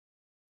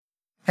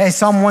Hey,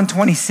 Psalm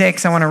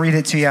 126, I want to read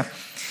it to you.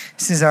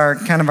 This is our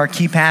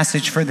key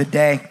passage for the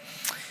day.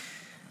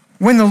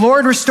 When the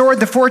Lord restored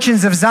the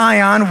fortunes of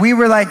Zion, we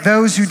were like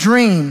those who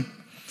dream.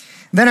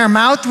 Then our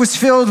mouth was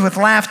filled with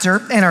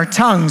laughter and our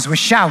tongues with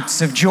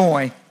shouts of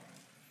joy.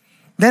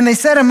 Then they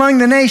said among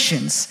the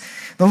nations,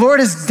 the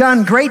Lord has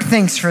done great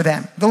things for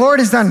them. The Lord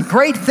has done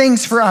great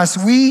things for us.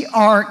 We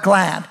are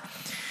glad.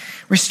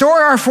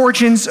 Restore our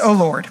fortunes, O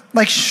Lord,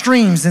 like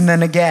streams in the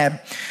Negeb.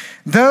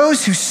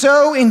 Those who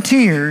sow in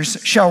tears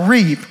shall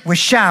reap with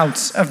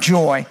shouts of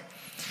joy.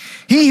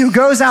 He who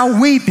goes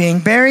out weeping,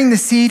 bearing the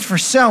seed for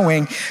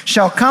sowing,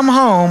 shall come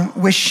home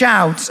with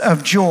shouts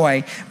of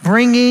joy,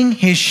 bringing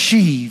his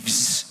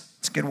sheaves.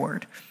 It's a good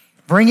word.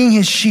 Bringing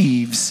his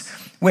sheaves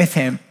with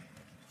him.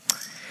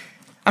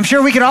 I'm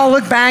sure we could all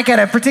look back at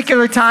a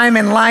particular time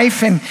in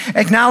life and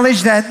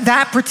acknowledge that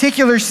that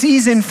particular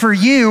season for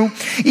you,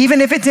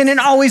 even if it didn't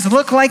always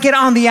look like it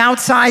on the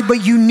outside,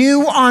 but you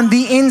knew on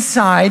the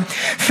inside,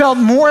 felt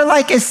more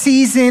like a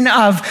season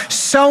of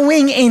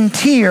sowing in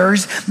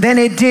tears than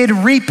it did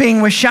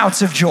reaping with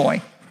shouts of joy.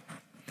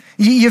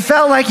 You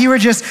felt like you were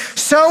just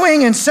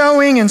sowing and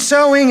sowing and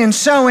sowing and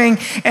sowing,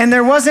 and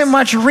there wasn't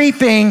much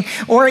reaping,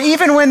 or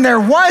even when there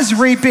was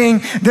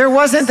reaping, there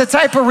wasn't the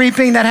type of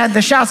reaping that had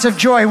the shouts of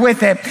joy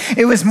with it.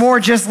 It was more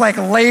just like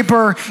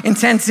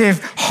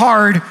labor-intensive,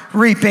 hard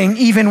reaping,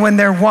 even when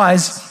there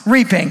was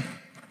reaping.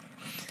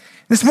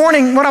 This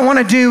morning, what I want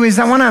to do is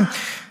I want to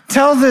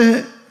tell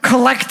the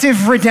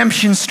collective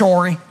redemption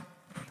story.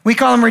 We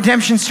call them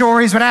redemption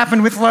stories. What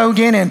happened with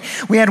Logan, and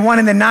we had one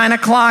in the 9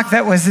 o'clock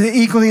that was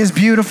equally as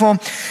beautiful.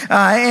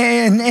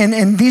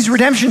 And these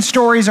redemption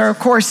stories are, of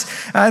course,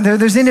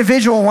 there's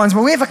individual ones,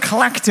 but we have a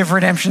collective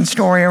redemption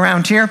story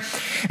around here,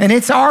 and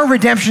it's our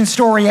redemption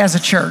story as a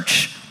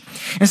church.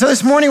 And so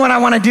this morning, what I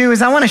want to do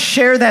is I want to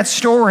share that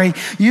story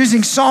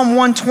using Psalm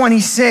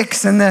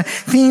 126 and the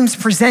themes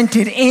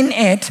presented in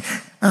it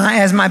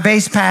as my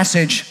base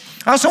passage.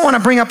 I also want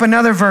to bring up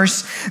another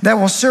verse that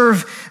will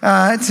serve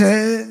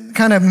to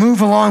kind of move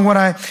along what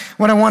I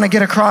want to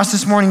get across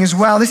this morning as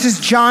well. This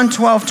is John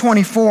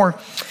 12:24.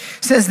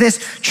 It says this,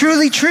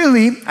 "Truly,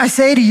 truly, I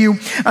say to you,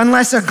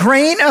 unless a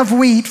grain of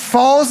wheat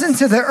falls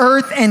into the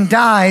earth and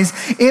dies,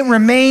 it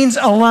remains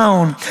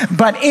alone.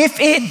 But if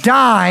it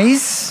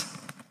dies,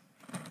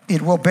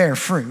 it will bear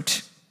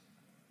fruit,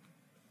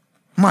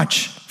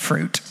 much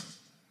fruit."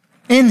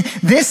 In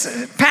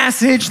this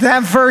passage,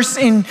 that verse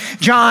in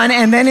John,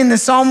 and then in the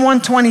Psalm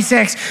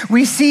 126,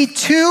 we see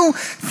two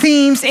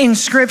themes in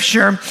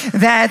Scripture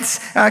that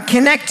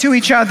connect to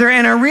each other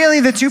and are really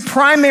the two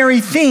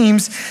primary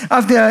themes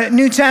of the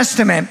New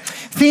Testament.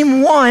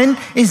 Theme one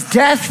is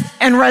death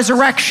and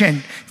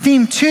resurrection.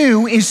 Theme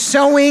two is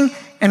sowing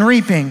and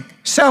reaping.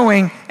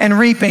 Sowing and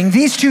reaping.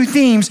 These two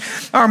themes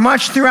are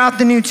much throughout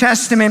the New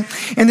Testament.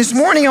 And this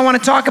morning, I want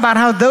to talk about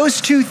how those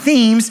two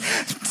themes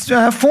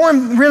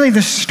form really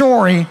the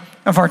story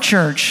of our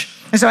church.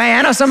 And so, hey,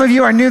 I know some of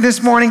you are new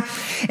this morning,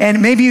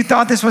 and maybe you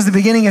thought this was the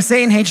beginning of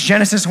Satan Hates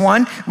Genesis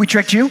 1. We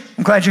tricked you.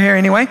 I'm glad you're here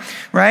anyway,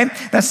 right?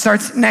 That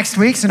starts next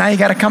week, so now you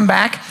got to come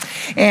back.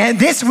 And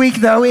this week,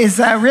 though, is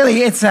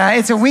really, it's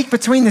a week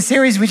between the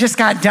series we just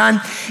got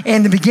done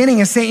and the beginning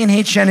of Satan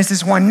Hates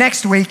Genesis 1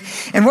 next week.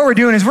 And what we're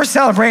doing is we're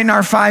celebrating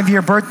our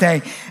 5-year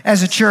birthday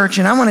as a church.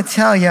 And I want to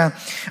tell you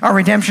our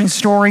redemption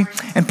story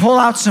and pull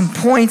out some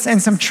points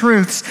and some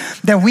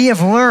truths that we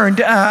have learned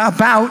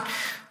about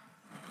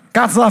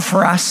God's love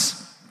for us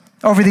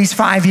over these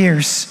 5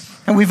 years.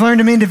 And we've learned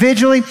them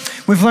individually,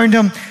 we've learned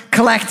them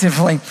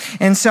collectively.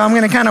 And so I'm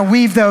going to kind of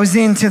weave those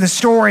into the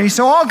story.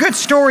 So all good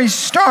stories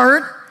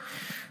start,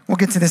 we'll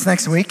get to this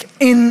next week,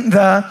 in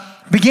the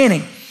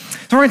beginning.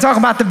 So we're going to talk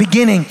about the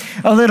beginning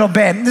a little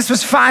bit. This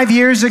was 5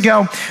 years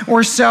ago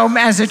or so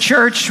as a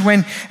church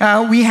when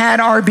we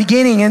had our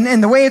beginning.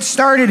 And the way it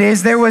started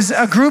is there was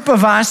a group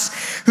of us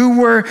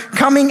who were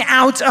coming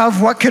out of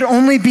what could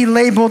only be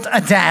labeled a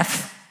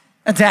death.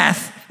 A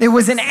death. It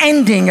was an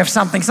ending of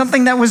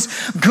something that was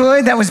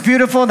good, that was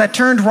beautiful, that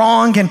turned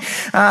wrong. And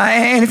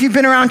if you've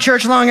been around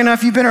church long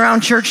enough, you've been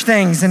around church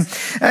things. And,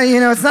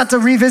 it's not to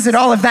revisit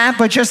all of that,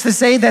 but just to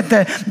say that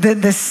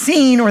the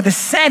scene or the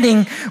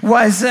setting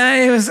was,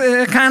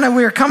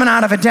 we were coming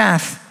out of a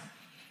death.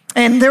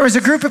 And there was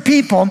a group of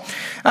people,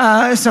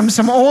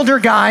 some older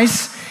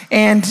guys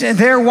and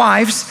their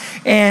wives,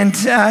 and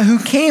who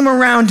came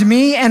around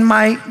me and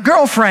my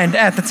girlfriend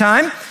at the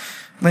time,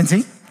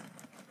 Lindsay,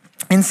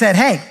 and said,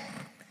 "Hey,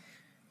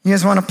 you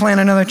guys want to plant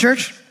another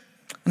church?"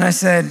 And I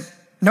said,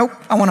 "Nope,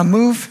 I want to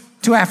move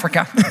to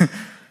Africa."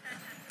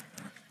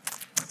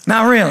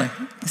 Not really.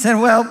 I said,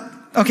 "Well,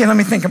 okay, let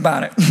me think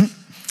about it."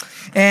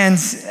 And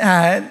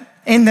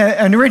in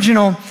the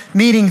original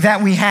meeting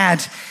that we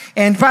had,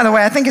 and by the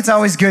way, I think it's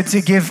always good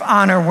to give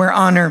honor where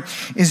honor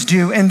is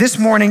due. And this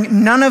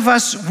morning, none of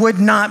us would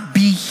not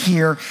be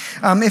here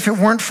if it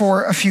weren't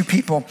for a few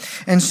people.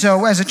 And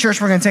so as a church,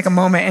 we're going to take a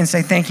moment and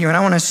say thank you. And I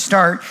want to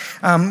start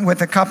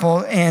with a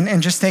couple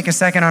and just take a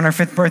second on our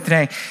 5th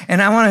birthday.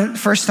 And I want to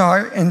first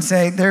start and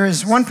say there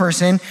is one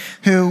person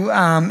who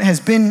has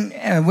been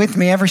with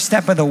me every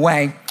step of the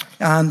way.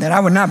 that I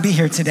would not be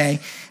here today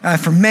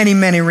for many,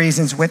 many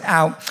reasons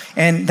without,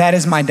 and that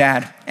is my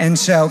dad. And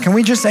so can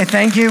we just say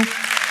thank you?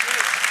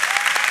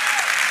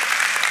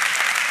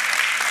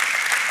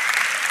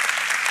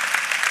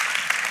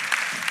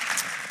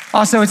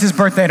 Also, it's his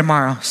birthday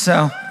tomorrow,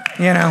 so,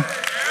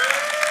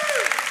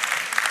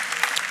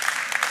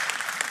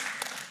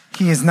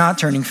 he is not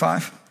turning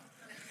 5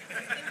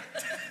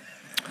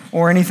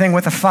 or anything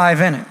with a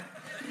 5 in it.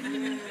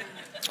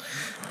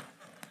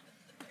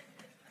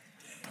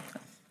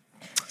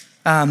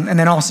 And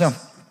then also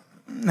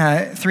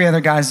 3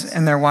 other guys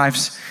and their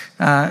wives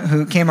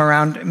who came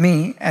around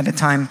me at a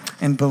time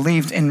and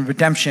believed in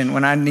redemption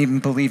when I didn't even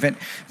believe it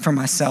for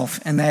myself.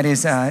 And that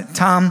is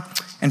Tom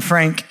and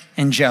Frank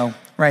and Joe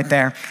right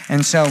there.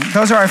 And so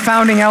those are our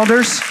founding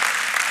elders.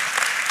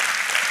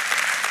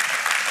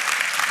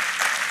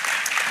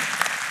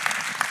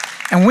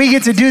 And we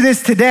get to do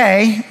this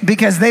today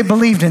because they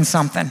believed in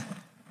something,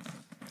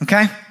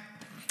 okay?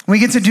 We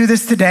get to do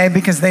this today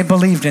because they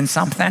believed in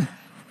something.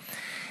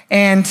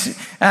 And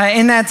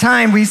in that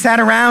time, we sat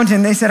around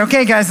and they said,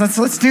 okay, guys,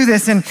 let's do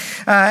this. And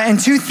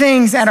 2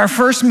 things at our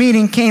first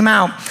meeting came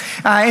out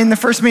in the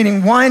first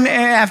meeting. One,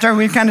 after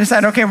we kind of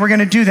decided, okay, we're going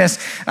to do this.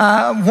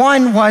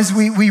 One was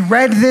we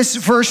read this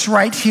verse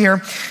right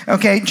here.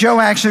 Okay, Joe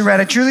actually read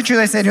it. Truly,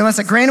 truly, I say to you, unless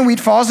a grain of wheat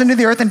falls into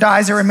the earth and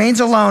dies, it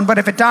remains alone. But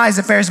if it dies,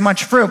 it bears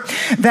much fruit.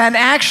 That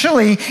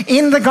actually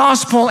in the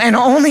gospel, and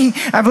only,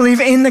 I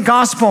believe, in the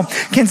gospel,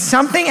 can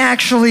something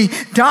actually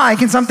die,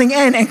 can something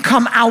end and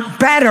come out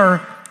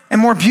better and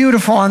more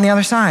beautiful on the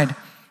other side.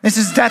 This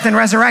is death and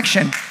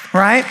resurrection,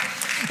 right?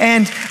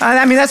 And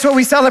that's what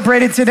we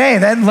celebrated today,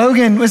 that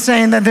Logan was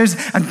saying that there's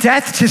a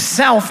death to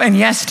self and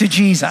yes to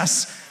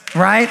Jesus,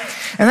 right?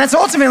 And that's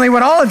ultimately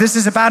what all of this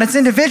is about. It's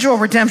individual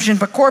redemption,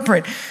 but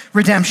corporate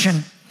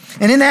redemption.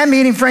 And in that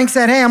meeting, Frank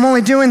said, hey, I'm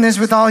only doing this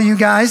with all you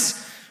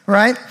guys,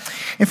 right?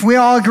 If we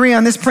all agree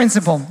on this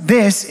principle,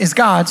 this is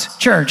God's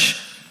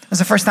church. That's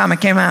the first time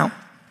it came out.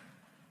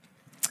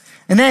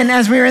 And then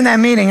as we were in that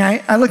meeting,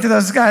 I looked at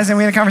those guys and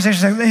we had a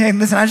conversation. Like, hey,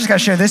 listen, I just got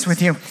to share this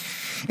with you.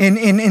 In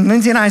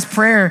Lindsay and I's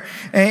prayer,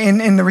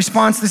 in the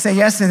response to say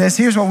yes to this,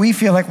 here's what we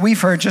feel like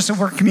we've heard, just so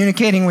we're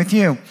communicating with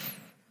you.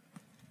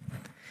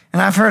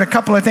 And I've heard a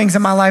couple of things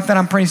in my life that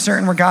I'm pretty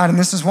certain were God, and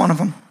this is one of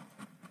them.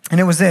 And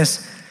it was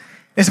this.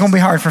 It's going to be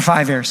hard for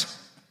 5 years.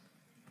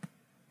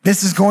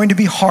 This is going to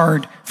be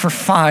hard for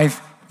 5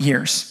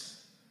 years.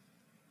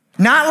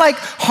 Not like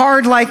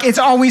hard, like it's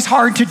always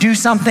hard to do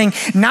something.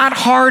 Not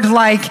hard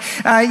like,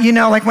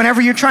 like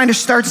whenever you're trying to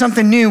start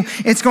something new,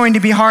 it's going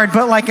to be hard,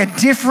 but like a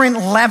different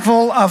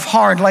level of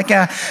hard, like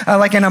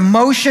an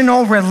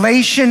emotional,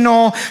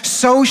 relational,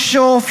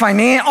 social,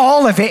 financial,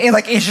 all of it.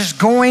 It's just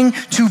going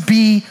to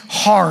be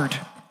hard.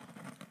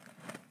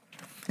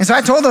 And so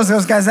I told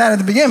those guys that at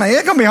the beginning,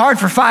 it's going to be hard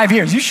for 5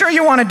 years. You sure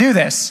you want to do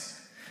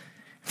this?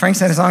 Frank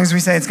said, as long as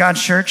we say it's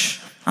God's church,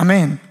 I'm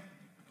in.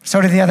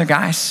 So did the other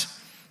guys.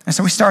 And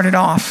so we started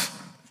off.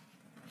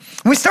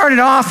 In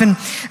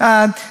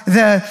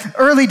the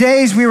early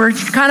days, we were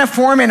kind of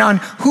forming on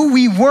who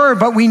we were,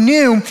 but we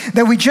knew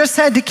that we just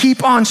had to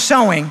keep on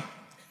sowing.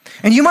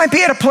 And you might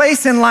be at a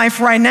place in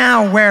life right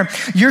now where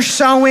you're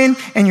sowing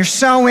and you're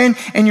sowing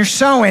and you're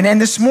sowing.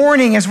 And this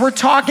morning, as we're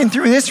talking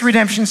through this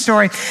redemption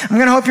story, I'm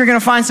going to hope you're going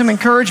to find some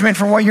encouragement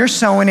for what you're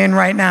sowing in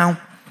right now.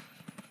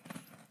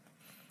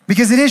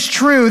 Because it is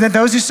true that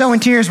those who sow in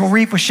tears will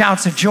reap with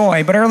shouts of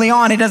joy. But early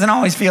on, it doesn't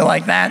always feel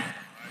like that.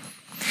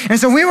 And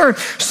so we were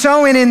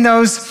sowing in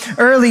those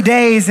early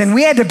days, and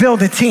we had to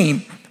build a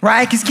team,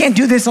 right? Because you can't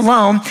do this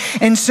alone.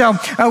 And so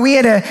we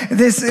had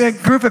this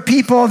group of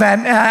people that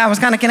I was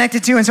kind of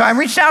connected to. And so I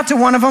reached out to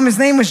one of them. His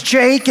name was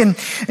Jake. And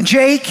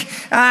Jake,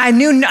 I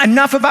knew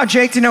enough about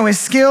Jake to know his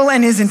skill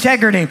and his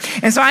integrity.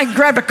 And so I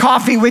grabbed a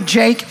coffee with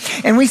Jake,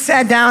 and we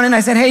sat down, and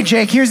I said, hey,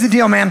 Jake, here's the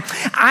deal, man.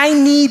 I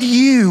need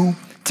you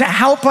to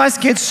help us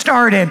get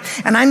started,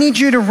 and I need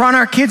you to run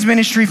our kids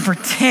ministry for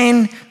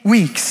 10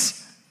 weeks.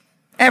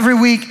 Every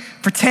week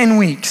for 10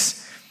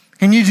 weeks.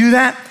 Can you do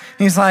that?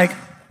 And he's like,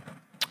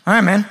 all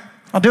right, man,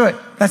 I'll do it.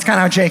 That's kind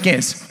of how Jake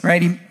is,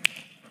 right? He's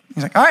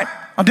like, all right,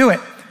 I'll do it.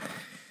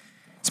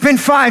 It's been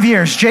 5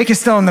 years. Jake is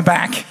still in the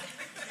back.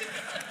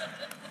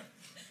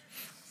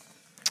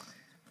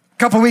 A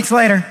couple weeks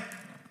later,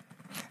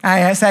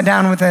 I sat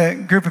down with a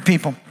group of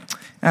people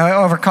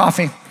over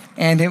coffee.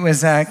 And it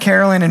was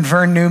Carolyn and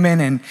Vern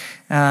Newman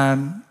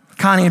and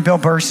Connie and Bill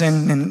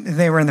Burson, and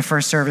they were in the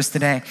first service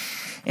today.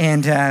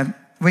 And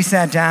we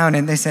sat down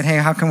and they said, hey,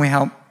 how can we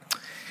help?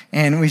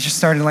 And we just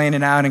started laying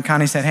it out. And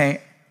Connie said,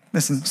 hey,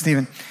 listen,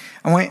 Stephen,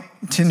 I want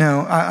to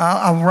know,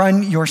 I'll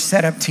run your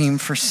setup team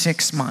for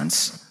 6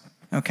 months,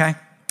 okay?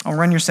 I'll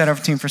run your setup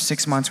team for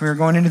 6 months. We were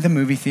going into the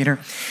movie theater.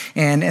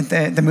 And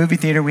at the movie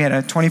theater, we had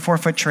a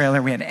 24-foot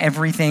trailer. We had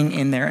everything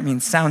in there.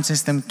 Sound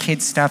system,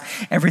 kids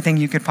stuff, everything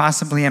you could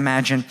possibly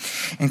imagine.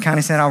 And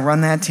Connie said, I'll run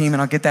that team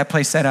and I'll get that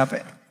place set up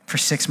for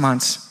 6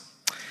 months.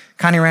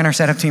 Connie ran our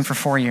setup team for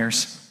 4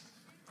 years.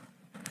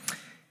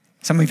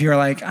 Some of you are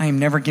like, I am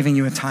never giving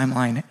you a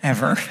timeline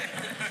ever.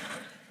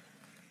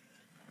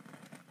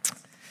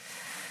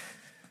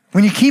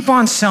 when you keep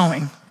on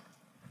sowing,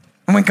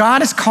 and when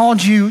God has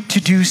called you to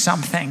do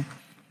something,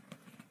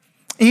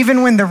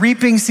 even when the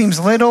reaping seems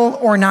little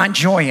or not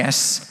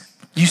joyous,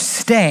 you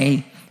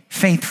stay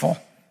faithful.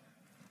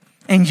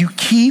 And you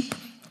keep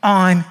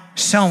on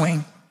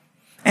sowing.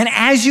 And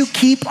as you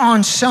keep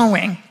on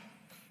sowing,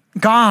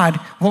 God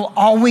will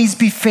always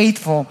be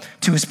faithful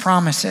to his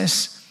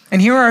promises.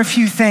 And here are a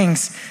few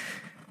things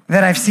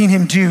that I've seen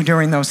him do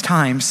during those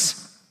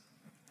times.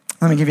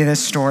 Let me give you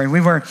this story.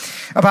 We were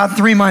about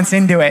 3 months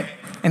into it,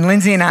 and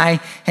Lindsay and I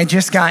had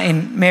just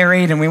gotten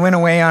married, and we went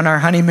away on our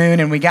honeymoon,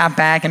 and we got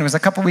back, and it was a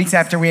couple weeks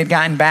after we had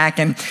gotten back,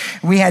 and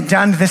we had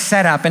done the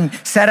setup. And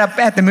setup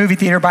at the movie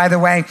theater, by the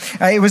way,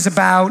 it was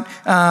about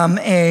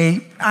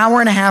an hour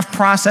and a half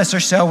process or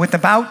so with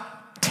about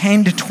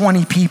 10 to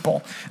 20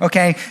 people,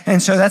 okay?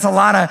 And so that's a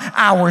lot of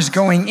hours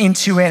going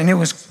into it, and it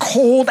was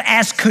cold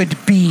as could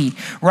be,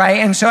 right?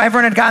 And so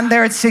everyone had gotten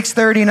there at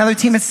 6:30, another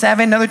team at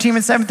 7, another team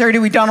at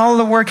 7:30. We'd done all of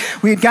the work.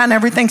 We had gotten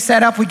everything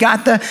set up. We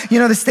got the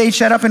stage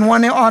set up in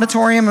one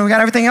auditorium, and we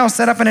got everything else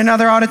set up in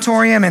another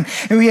auditorium, and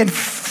we had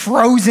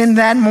frozen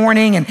that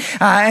morning, and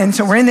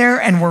so we're in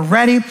there, and we're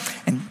ready,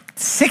 and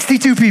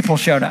 62 people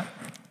showed up.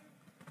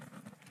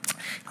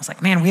 I was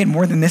like, man, we had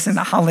more than this in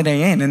the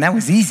Holiday Inn, and that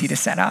was easy to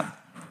set up.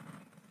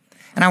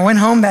 And I went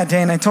home that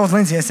day and I told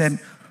Lindsay, I said,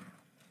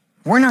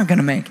 we're not going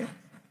to make it.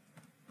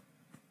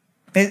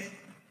 This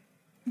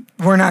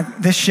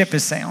ship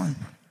is sailing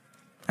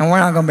and we're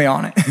not going to be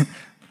on it.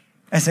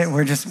 I said,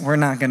 we're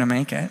not going to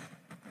make it.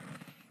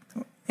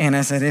 And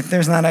I said, if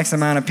there's not X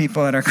amount of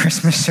people at our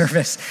Christmas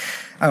service,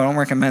 I don't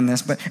recommend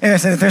this, but I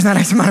said, if there's not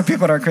X amount of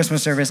people at our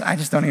Christmas service, I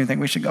just don't even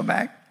think we should go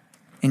back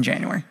in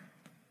January.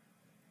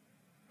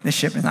 This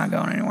ship is not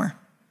going anywhere.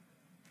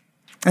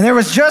 And there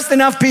was just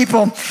enough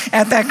people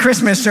at that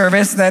Christmas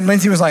service that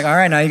Lindsay was like, all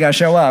right, now you got to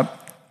show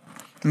up.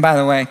 And by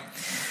the way,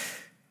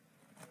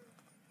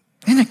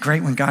 isn't it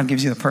great when God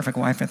gives you the perfect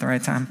wife at the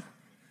right time?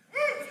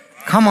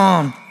 Come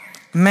on,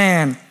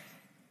 man.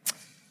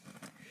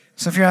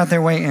 So if you're out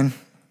there waiting,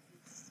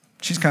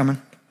 she's coming,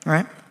 all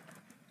right?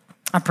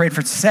 I prayed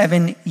for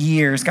 7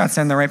 years. God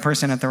sent the right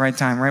person at the right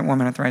time, right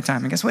woman at the right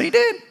time. And guess what he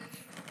did?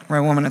 Right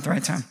woman at the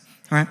right time,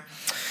 all right?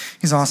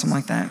 He's awesome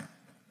like that.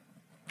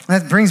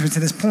 That brings me to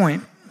this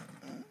point.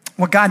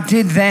 What God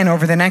did then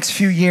over the next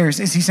few years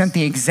is he sent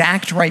the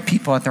exact right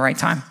people at the right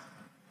time.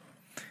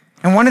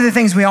 And one of the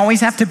things we always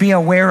have to be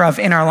aware of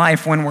in our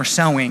life when we're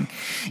sowing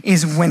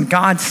is when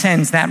God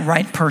sends that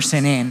right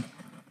person in.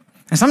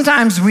 And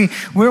sometimes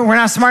we're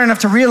not smart enough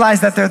to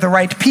realize that they're the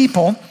right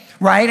people,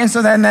 right? And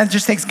so then that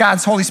just takes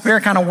God's Holy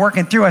Spirit kind of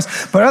working through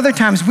us. But other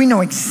times we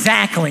know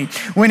exactly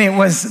when it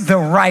was the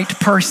right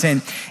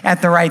person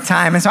at the right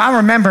time. And so I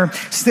remember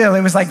still,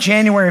 it was like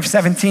January of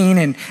 17,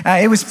 and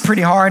it was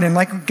pretty hard. And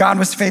like God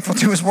was faithful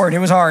to his word. It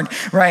was hard,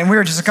 right? And we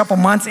were just a couple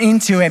months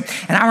into it.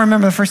 And I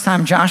remember the first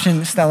time Josh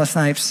and Stella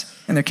Snipes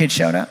and their kids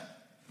showed up.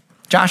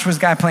 Josh was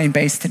the guy playing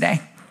bass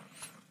today.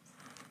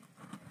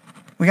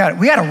 We got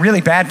a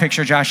really bad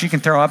picture, Josh, you can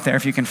throw up there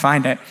if you can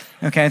find it.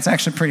 Okay, it's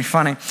actually pretty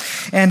funny.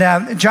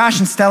 And Josh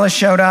and Stella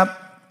showed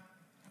up,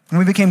 and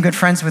we became good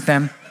friends with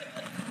them.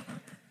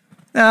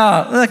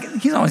 Oh, look,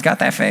 he's always got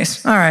that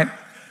face. All right.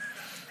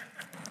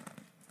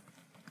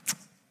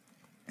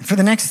 And for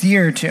the next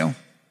year or two,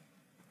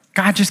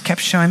 God just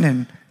kept showing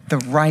them the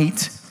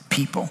right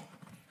people.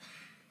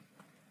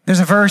 There's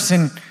a verse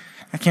in,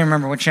 I can't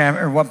remember what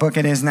chapter or what book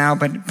it is now,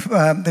 but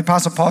the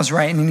Apostle Paul's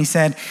writing, and he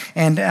said,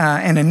 and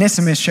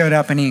Onesimus showed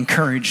up and he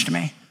encouraged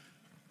me.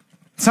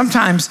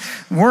 Sometimes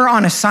we're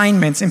on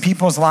assignments in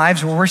people's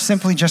lives where we're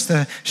simply just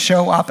to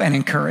show up and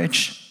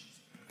encourage.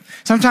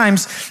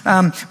 Sometimes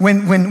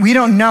when we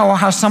don't know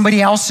how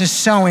somebody else is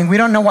sowing, we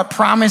don't know what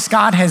promise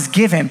God has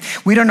given.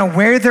 We don't know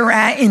where they're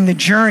at in the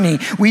journey.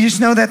 We just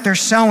know that they're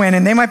sowing,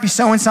 and they might be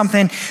sowing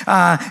something,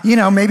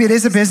 maybe it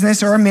is a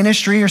business or a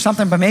ministry or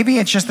something, but maybe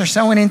it's just they're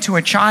sowing into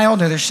a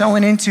child or they're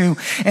sowing into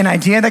an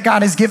idea that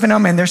God has given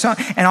them, and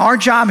and our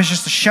job is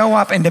just to show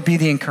up and to be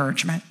the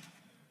encouragement.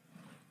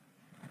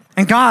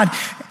 And God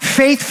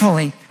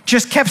faithfully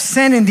just kept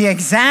sending the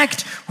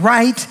exact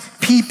right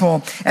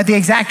people at the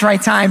exact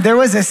right time. There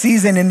was a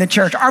season in the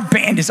church. Our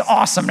band is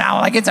awesome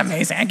now. Like, it's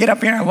amazing. I get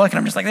up here and I look and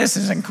I'm just like, this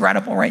is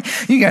incredible, right?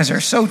 You guys are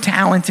so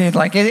talented.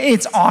 Like,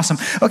 it's awesome.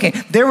 Okay,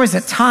 there was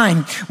a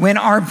time when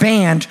our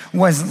band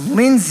was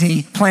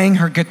Lindsay playing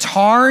her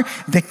guitar,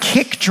 the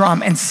kick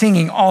drum, and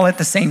singing all at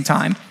the same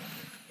time.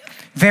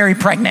 Very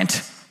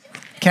pregnant,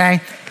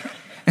 okay?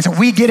 And so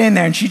we get in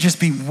there and she'd just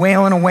be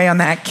wailing away on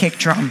that kick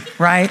drum,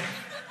 right?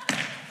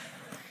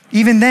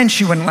 Even then,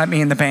 she wouldn't let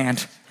me in the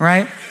band,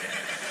 right?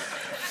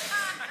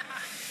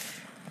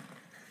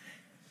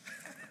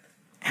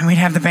 And we'd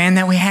have the band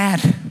that we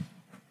had.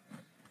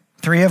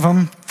 3 of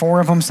them, 4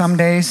 of them some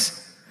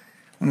days.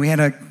 When we had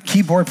a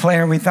keyboard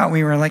player, we thought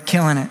we were like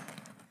killing it.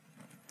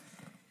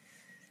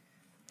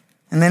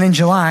 And then in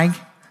July,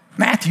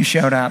 Matthew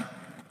showed up.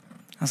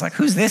 I was like,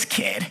 who's this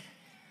kid?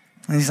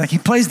 And he's like, he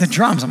plays the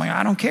drums. I'm like,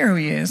 I don't care who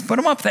he is. Put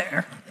him up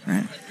there,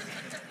 right?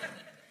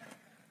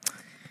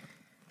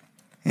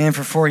 And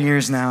for 4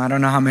 years now, I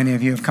don't know how many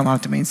of you have come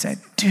up to me and said,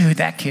 dude,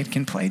 that kid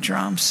can play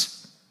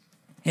drums.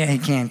 Yeah, he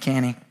can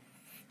he?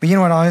 But you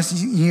know what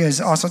you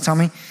guys also tell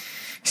me?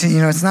 He said,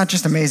 it's not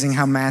just amazing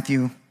how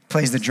Matthew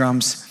plays the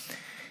drums.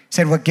 He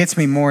said, what gets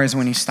me more is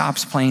when he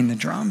stops playing the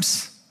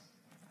drums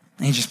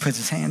and he just puts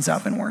his hands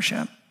up in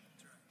worship.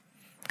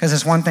 Because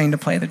it's one thing to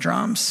play the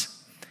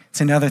drums.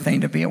 It's another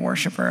thing to be a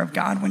worshiper of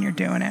God when you're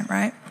doing it,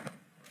 right?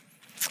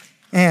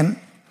 And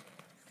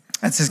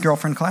that's his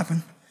girlfriend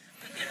clapping.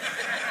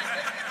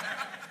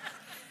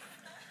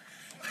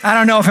 I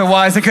don't know if it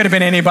was. It could have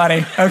been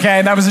anybody,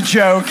 okay? That was a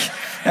joke.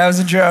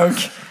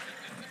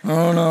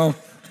 Oh, no.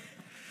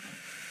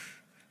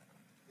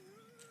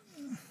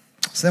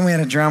 So then we had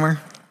a drummer.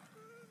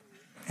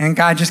 And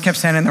God just kept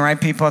sending the right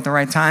people at the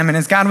right time. And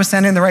as God was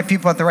sending the right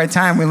people at the right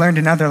time, we learned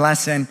another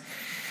lesson.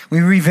 We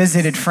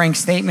revisited Frank's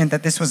statement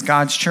that this was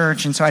God's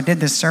church. And so I did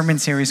this sermon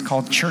series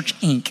called Church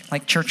Inc.,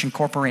 like Church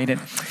Incorporated.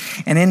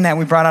 And in that,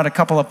 we brought out a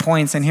couple of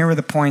points. And here were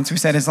the points. We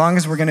said, as long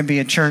as we're going to be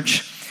a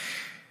church,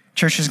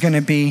 church is going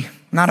to be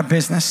not a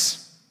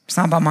business. It's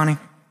not about money.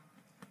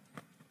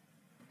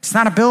 It's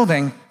not a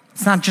building.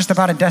 It's not just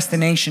about a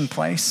destination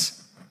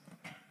place.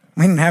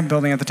 We didn't have a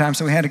building at the time,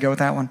 so we had to go with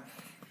that one.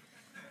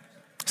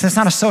 So it's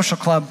not a social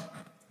club.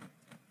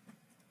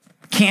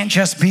 Can't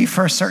just be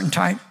for a certain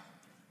type.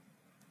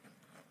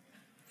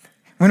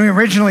 When we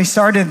originally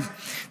started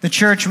the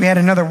church, we had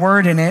another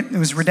word in it. It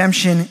was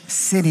Redemption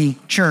City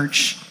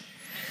Church.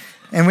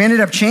 And we ended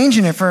up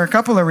changing it for a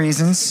couple of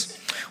reasons.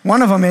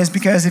 One of them is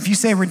because if you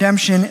say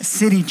Redemption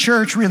City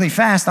Church really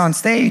fast on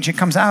stage, it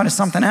comes out as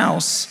something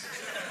else.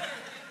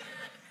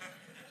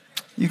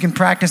 You can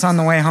practice on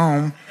the way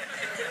home.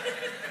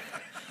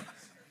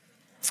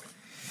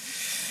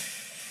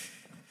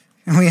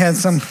 And we had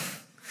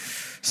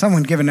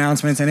someone give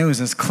announcements, and it was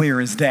as clear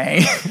as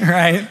day,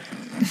 right?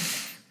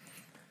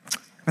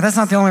 But that's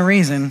not the only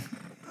reason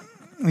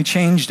we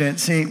changed it.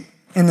 See,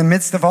 in the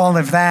midst of all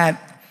of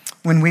that,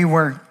 when we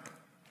were,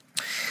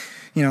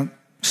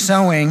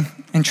 sowing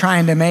and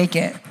trying to make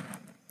it,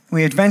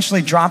 we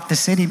eventually dropped the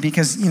city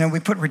because, we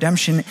put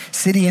Redemption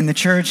City in the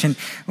church, and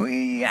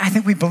I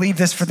think we believed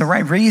this for the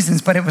right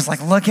reasons, but it was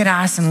like, look at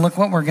us and look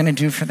what we're going to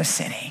do for the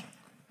city.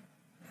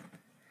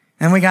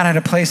 And we got at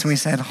a place and we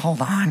said,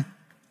 hold on.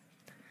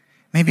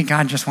 Maybe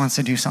God just wants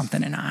to do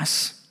something in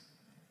us.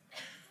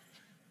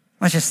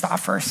 Let's just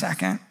stop for a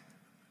second.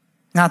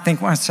 Not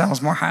think of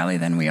ourselves more highly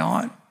than we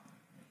ought.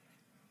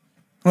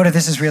 What if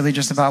this is really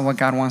just about what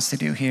God wants to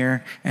do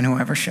here and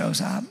whoever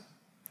shows up?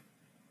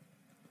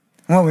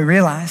 And what we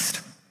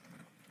realized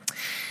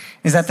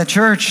is that the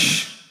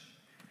church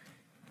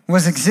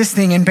was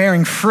existing and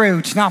bearing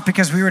fruit, not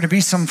because we were to be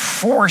some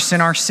force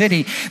in our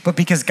city, but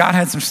because God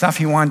had some stuff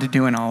he wanted to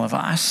do in all of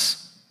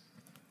us.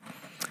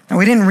 Now,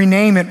 we didn't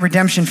rename it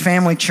Redemption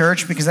Family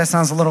Church because that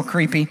sounds a little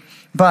creepy,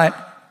 but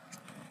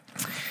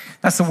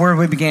that's the word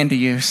we began to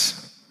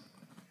use.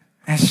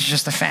 It's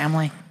just a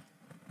family.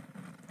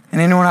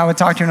 And anyone I would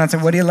talk to and I'd say,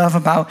 what do you love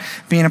about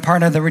being a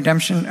part of the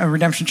Redemption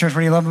Church? What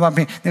do you love about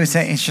being? They would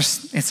say,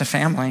 it's a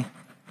family.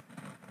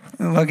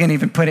 Logan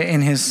even put it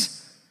in his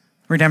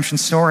redemption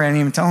story. I didn't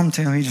even tell him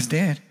to. He just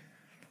did.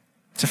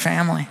 It's a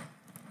family.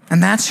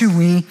 And that's who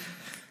we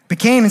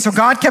became. And so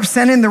God kept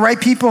sending the right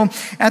people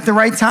at the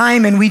right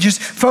time, and we just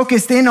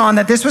focused in on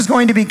that this was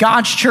going to be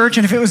God's church.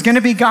 And if it was going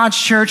to be God's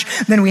church,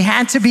 then we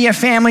had to be a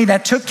family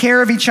that took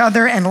care of each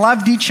other and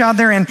loved each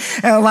other and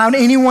allowed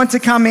anyone to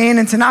come in,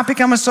 and to not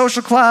become a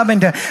social club,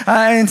 and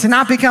to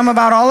not become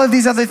about all of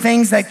these other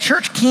things that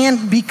church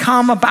can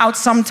become about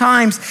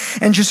sometimes,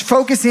 and just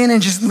focus in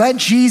and just let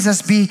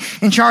Jesus be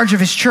in charge of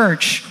his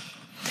church.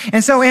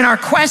 And so in our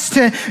quest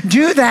to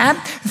do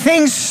that,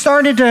 things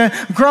started to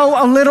grow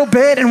a little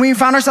bit, and we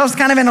found ourselves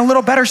kind of in a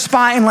little better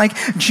spot in like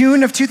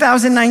June of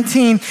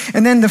 2019.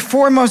 And then the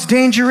four most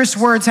dangerous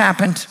words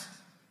happened.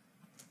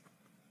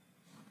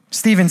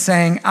 Stephen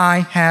saying, I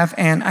have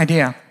an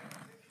idea.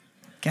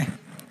 Okay.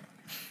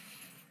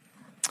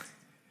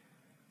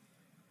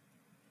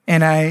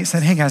 And I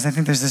said, hey guys, I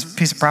think there's this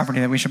piece of property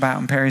that we should buy out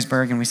in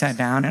Perrysburg. And we sat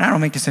down, and I don't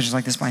make decisions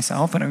like this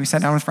myself, but we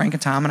sat down with Frank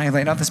and Tom, and I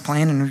laid out this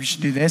plan, and we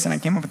should do this. And I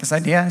came up with this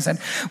idea. I said,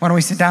 why don't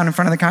we sit down in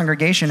front of the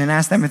congregation and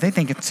ask them if they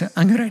think it's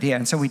a good idea?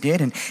 And so we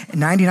did, and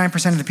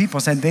 99% of the people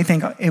said they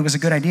think it was a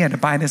good idea to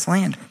buy this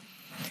land.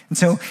 And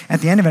so at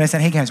the end of it, I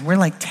said, hey guys, we're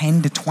like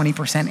 10 to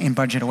 20% in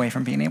budget away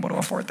from being able to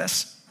afford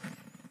this.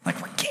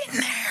 Like, we're getting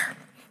there,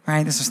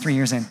 right? This was 3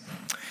 years in.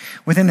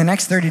 Within the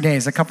next 30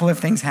 days, a couple of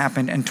things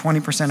happened, and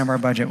 20% of our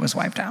budget was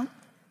wiped out.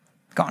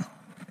 Gone.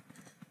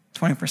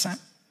 20%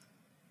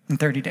 in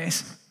 30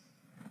 days.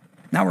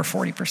 Now we're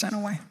 40%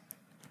 away.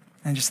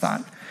 I just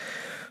thought,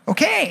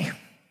 okay.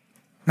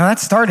 Now that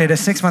started a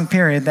 6-month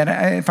period that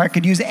if I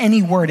could use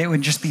any word, it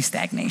would just be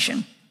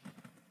stagnation.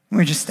 We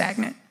were just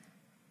stagnant.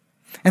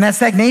 And that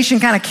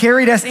stagnation kind of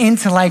carried us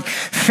into like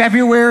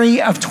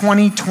February of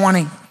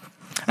 2020.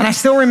 And I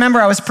still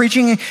remember I was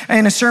preaching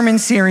in a sermon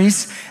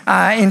series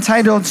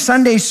entitled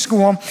Sunday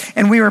School,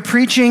 and we were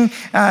preaching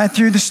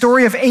through the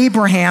story of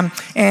Abraham.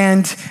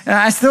 And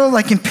I still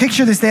can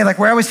picture this day,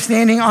 where I was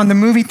standing on the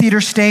movie theater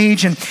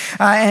stage, and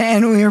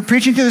we were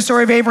preaching through the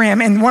story of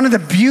Abraham. And one of the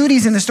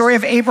beauties in the story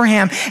of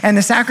Abraham and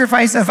the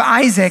sacrifice of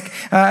Isaac,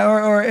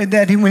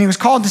 when he was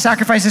called to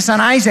sacrifice his son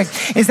Isaac,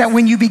 is that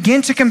when you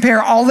begin to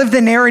compare all of the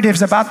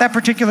narratives about that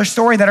particular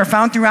story that are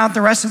found throughout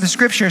the rest of the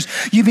scriptures,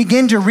 you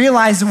begin to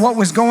realize what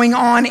was going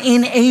on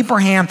in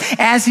Abraham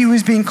as he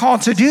was being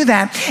called to do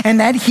that, and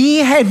that he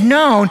had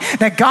known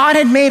that God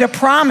had made a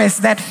promise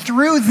that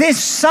through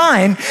this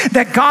son,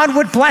 that God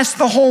would bless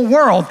the whole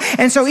world.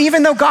 And so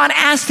even though God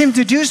asked him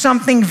to do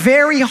something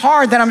very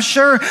hard that I'm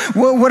sure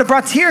would have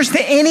brought tears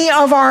to any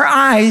of our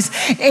eyes,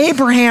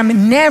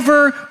 Abraham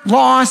never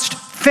lost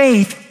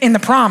faith in the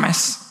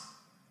promise.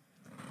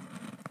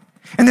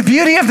 And the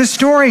beauty of the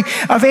story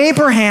of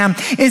Abraham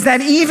is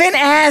that even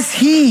as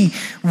he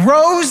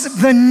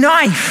rose the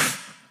knife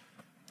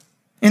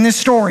in this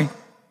story,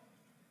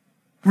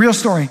 real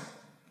story,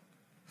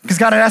 because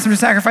God had asked him to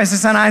sacrifice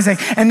his son Isaac.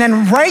 And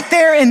then right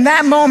there in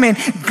that moment,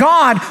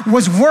 God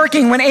was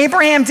working when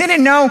Abraham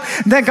didn't know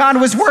that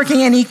God was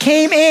working, and he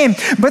came in.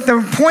 But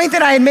the point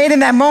that I had made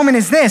in that moment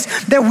is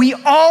this, that we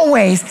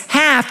always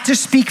have to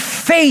speak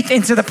faith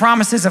into the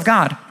promises of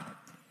God,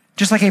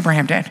 just like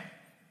Abraham did.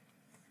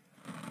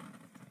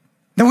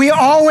 That we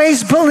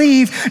always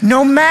believe,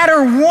 no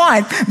matter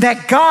what,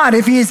 that God,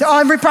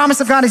 every promise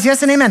of God is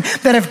yes and amen.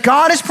 That if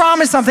God has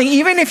promised something,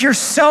 even if you're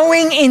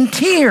sowing in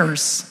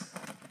tears,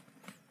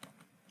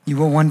 you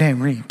will one day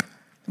reap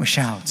with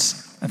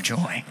shouts of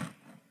joy.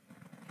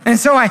 And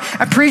so I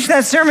preached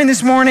that sermon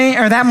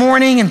that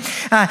morning,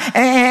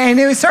 and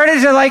it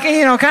started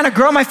to kind of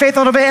grow my faith a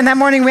little bit. And that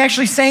morning we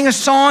actually sang a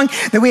song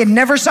that we had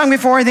never sung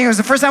before. I think it was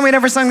the first time we'd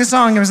ever sung the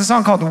song. It was a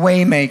song called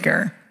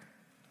Waymaker,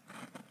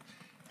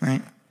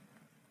 right?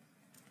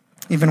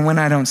 Even when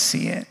I don't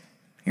see it,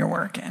 you're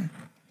working,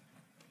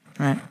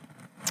 right?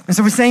 And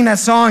so we sang that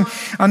song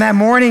on that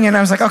morning, and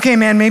I was like, okay,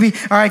 man, maybe,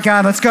 all right,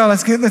 God, let's go.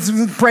 Let's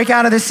break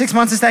out of this 6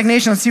 months of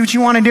stagnation. Let's see what you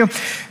want to do.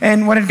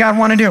 And what did God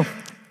want to do?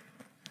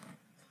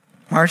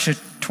 March of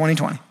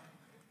 2020.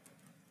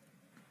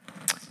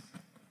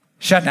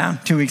 Shut down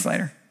 2 weeks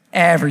later.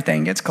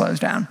 Everything gets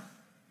closed down.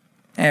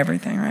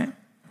 Everything, right?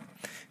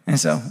 And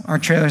so our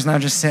trailer's now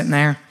just sitting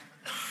there.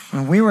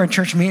 When we were at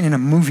church meeting in a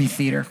movie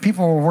theater,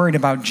 people were worried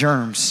about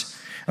germs.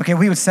 Okay,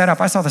 we would set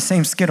up. I saw the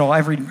same Skittle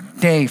every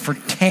day for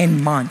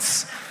 10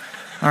 months,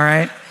 all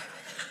right?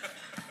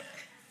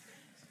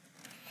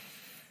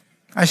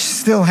 I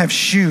still have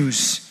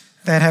shoes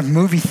that have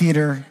movie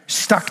theater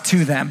stuck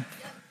to them,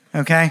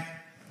 okay?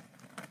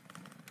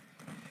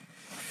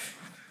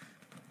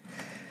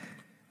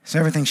 So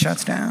everything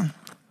shuts down,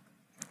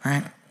 all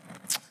right?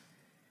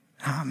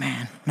 Oh,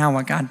 man, now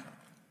what, God?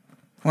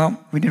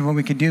 Well, we did what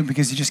we could do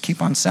because you just keep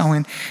on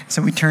sowing.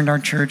 So we turned our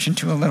church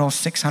into a little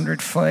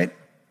 600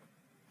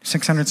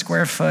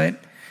 square foot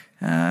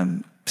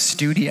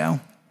studio.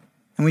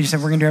 And we just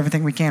said, we're going to do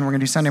everything we can. We're going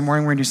to do Sunday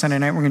morning. We're going to do Sunday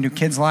night. We're going to do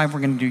kids live. We're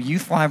going to do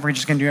youth live. We're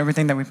just going to do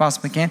everything that we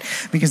possibly can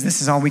because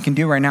this is all we can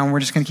do right now. And we're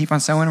just going to keep on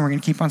sowing. And we're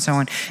going to keep on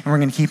sowing. And we're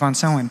going to keep on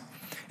sowing.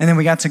 And then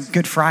we got to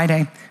Good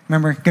Friday.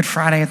 Remember Good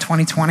Friday of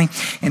 2020?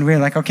 And we were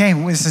like, okay,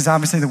 this is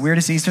obviously the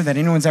weirdest Easter that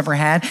anyone's ever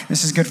had.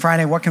 This is Good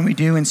Friday. What can we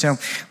do? And so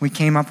we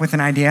came up with an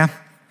idea.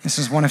 This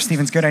is one of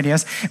Stephen's good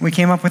ideas. We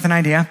came up with an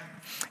idea.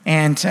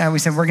 And we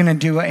said, we're going to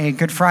do a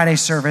Good Friday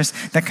service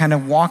that kind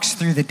of walks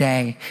through the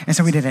day. And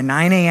so we did a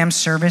 9 a.m.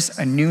 service,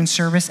 a noon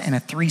service, and a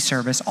 3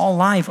 service, all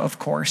live, of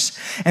course.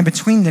 And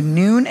between the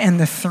noon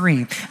and the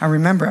 3, I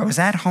remember I was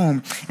at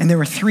home, and there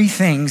were 3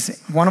 things.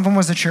 One of them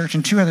was the church,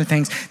 and 2 other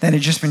things that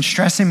had just been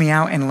stressing me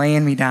out and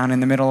laying me down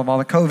in the middle of all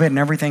the COVID and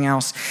everything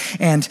else.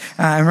 And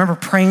I remember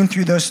praying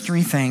through those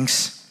 3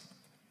 things.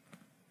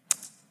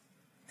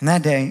 And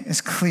that day, as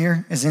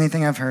clear as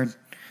anything I've heard,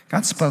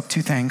 God spoke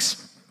 2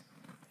 things.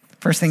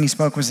 First thing he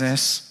spoke was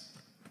this: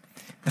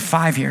 the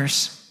 5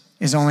 years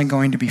is only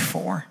going to be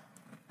 4.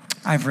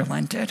 I've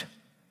relented.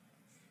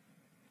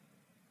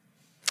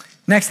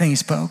 Next thing he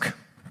spoke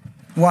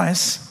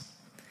was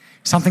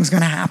something's going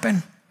to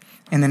happen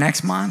in the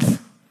next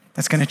month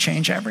that's going to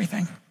change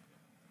everything.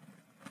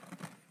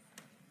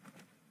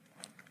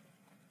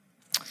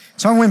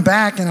 So I went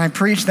back and I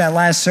preached that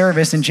last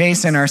service, and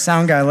Jason, our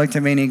sound guy, looked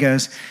at me and he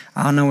goes,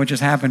 I don't know what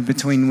just happened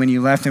between when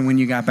you left and when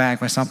you got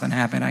back, but something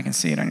happened. I can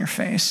see it on your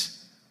face.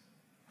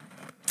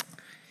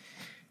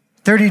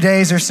 30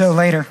 days or so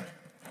later,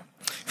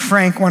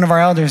 Frank, one of our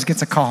elders,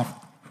 gets a call.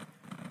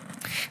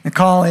 The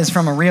call is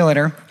from a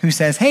realtor who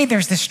says, hey,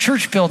 there's this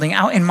church building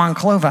out in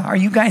Monclova. Are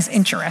you guys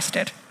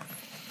interested?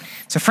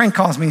 So Frank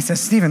calls me and says,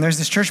 Stephen, there's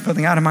this church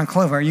building out in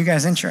Monclova. Are you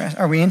guys interested?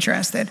 Are we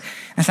interested?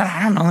 I said,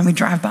 I don't know. Let me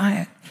drive by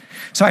it.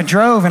 So I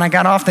drove and I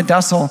got off the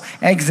Dussel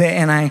exit,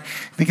 and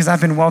because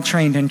I've been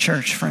well-trained in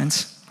church,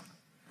 friends.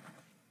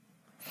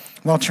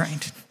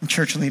 Well-trained in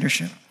church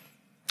leadership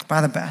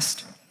by the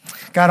best.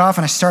 Got off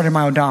and I started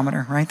my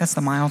odometer, right? That's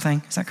the mile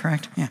thing. Is that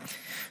correct? Yeah.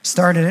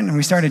 Started it and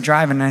we started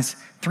driving. And I was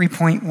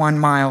 3.1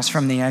 miles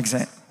from the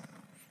exit.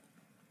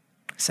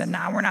 said,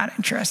 nah, we're not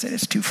interested.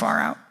 It's too far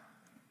out.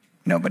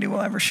 Nobody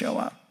will ever show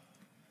up.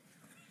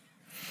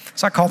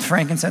 So I called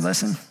Frank and said,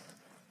 listen,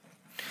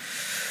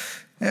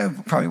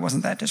 it probably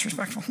wasn't that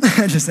disrespectful.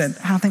 I just said,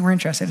 I don't think we're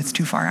interested. It's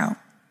too far out.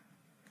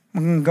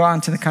 We're going to go out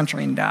into the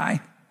country and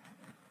die,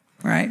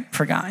 right?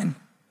 Forgotten.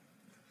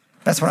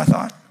 That's what I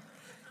thought.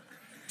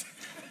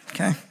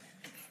 Okay?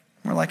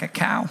 We're like a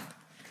cow,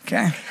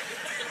 okay?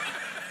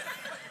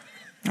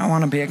 I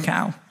want to be a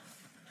cow.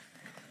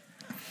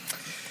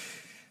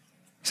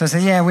 So I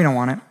said, yeah, we don't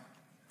want it.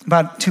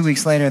 About 2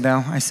 weeks later,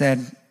 though, I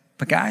said,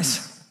 but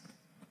guys,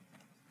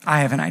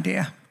 I have an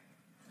idea.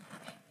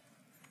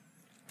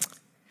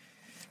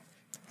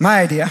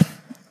 My idea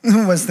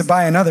was to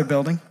buy another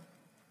building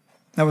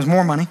that was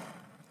more money,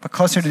 but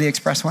closer to the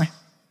expressway,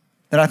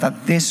 that I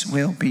thought this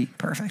will be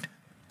perfect.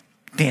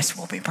 This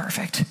will be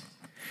perfect.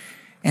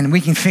 And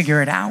we can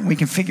figure it out. We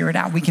can figure it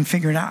out. We can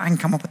figure it out. I can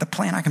come up with a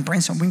plan. I can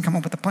brainstorm. We can come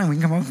up with a plan. We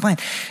can come up with a plan.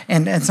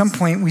 And at some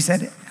point,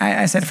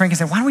 I said to Frank,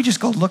 why don't we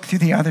just go look through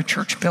the other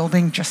church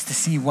building just to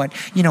see what,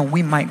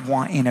 we might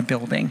want in a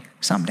building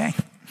someday.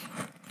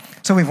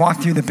 So we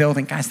walked through the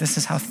building. Guys, this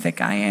is how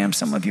thick I am.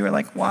 Some of you are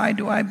like, why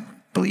do I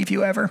believe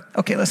you ever?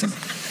 Okay, listen.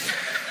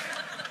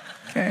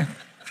 Okay.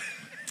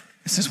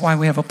 This is why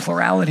we have a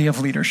plurality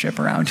of leadership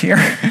around here.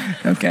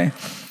 Okay.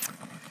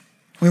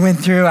 We went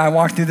through, I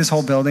walked through this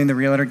whole building. The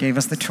realtor gave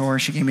us the tour.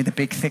 She gave me the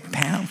big, thick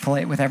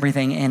pamphlet with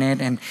everything in it.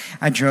 And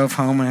I drove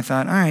home and I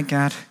thought, all right,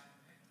 God,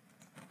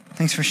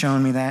 thanks for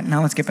showing me that.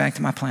 Now let's get back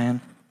to my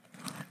plan.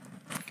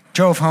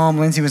 Drove home.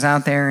 Lindsay was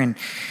out there and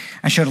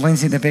I showed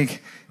Lindsay the big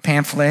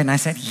pamphlet and I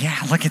said, yeah,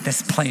 look at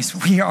this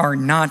place. We are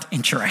not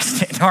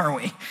interested, are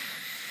we?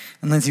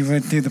 And Lindsay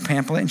went through the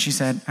pamphlet and she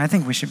said, I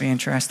think we should be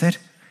interested.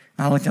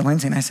 And I looked at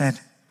Lindsay and I said,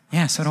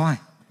 yeah, so do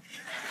I.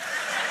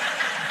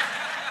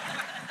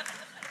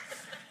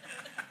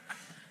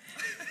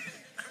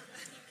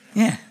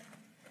 Yeah.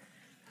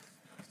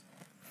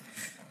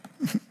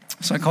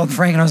 So I called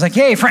Frank and I was like,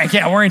 hey, Frank,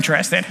 yeah, we're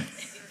interested.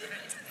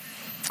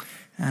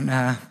 And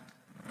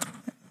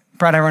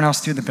brought everyone else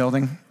through the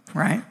building,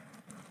 right?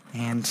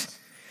 And,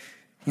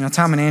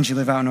 Tom and Angie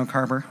live out in Oak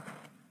Harbor.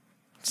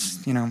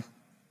 It's, a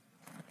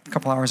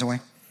couple hours away.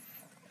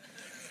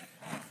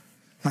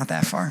 Not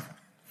that far.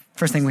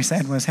 First thing we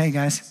said was, hey,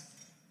 guys,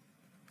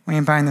 we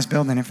ain't buying this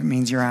building if it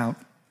means you're out.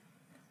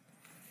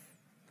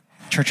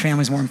 Church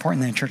family is more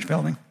important than a church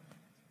building.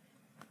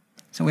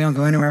 So we don't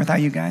go anywhere without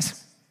you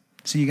guys.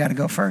 So you got to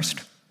go first.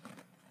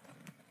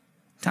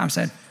 Tom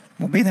said,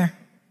 we'll be there.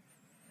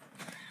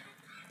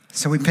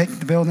 So we picked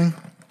the building.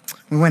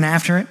 We went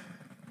after it.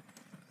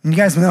 And you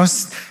guys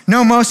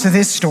know most of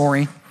this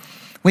story.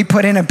 We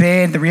put in a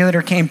bid. The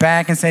realtor came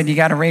back and said, you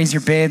got to raise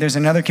your bid. There's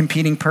another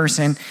competing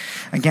person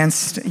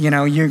against,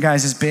 your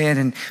guys' bid.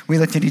 And we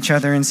looked at each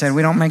other and said,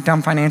 we don't make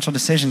dumb financial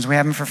decisions. We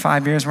haven't for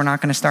 5 years. We're not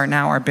going to start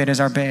now. Our bid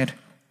is our bid. I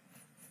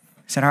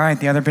said, all right,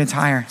 the other bid's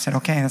higher. I said,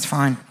 okay, that's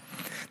fine.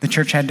 The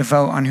church had to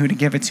vote on who to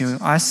give it to,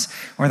 us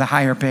or the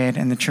higher bid,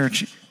 and the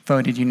church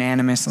voted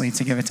unanimously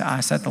to give it to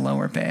us at the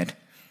lower bid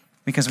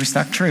because we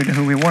stuck true to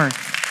who we were.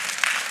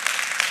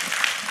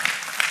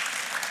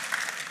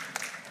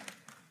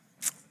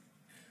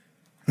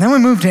 And then we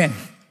moved in.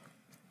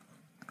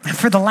 And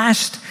for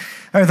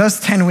those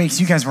 10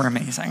 weeks, you guys were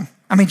amazing.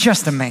 I mean,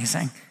 just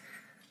amazing.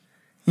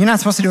 You're not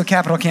supposed to do a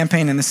capital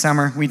campaign in the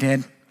summer. We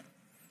did.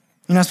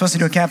 You're not supposed to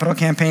do a capital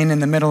campaign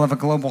in the middle of a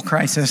global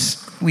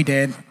crisis. We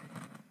did.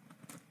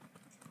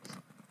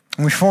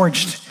 And we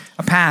forged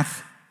a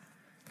path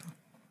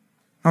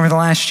over the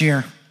last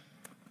year.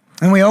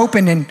 And we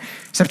opened in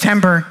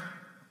September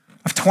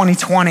of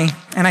 2020.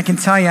 And I can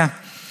tell you,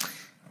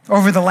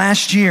 over the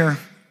last year,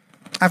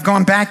 I've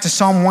gone back to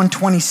Psalm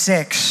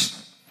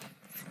 126.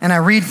 And I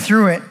read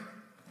through it.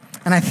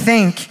 And I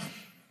think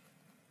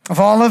of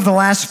all of the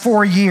last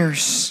 4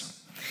 years.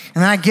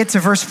 And then I get to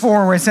verse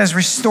 4 where it says,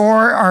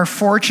 restore our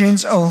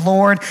fortunes, O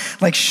Lord,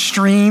 like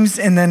streams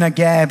in the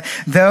Negeb.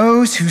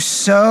 Those who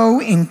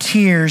sow in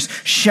tears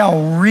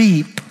shall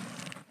reap.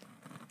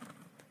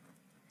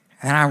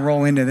 And I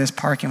roll into this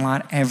parking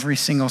lot every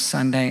single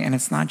Sunday, and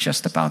it's not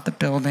just about the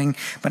building,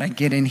 but I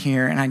get in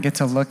here and I get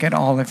to look at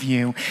all of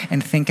you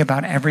and think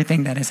about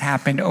everything that has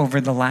happened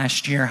over the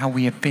last year, how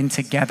we have been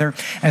together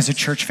as a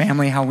church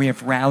family, how we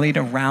have rallied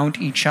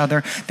around each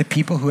other, the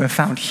people who have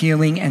found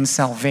healing and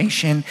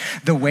salvation,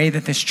 the way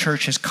that this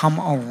church has come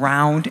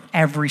around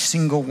every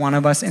single one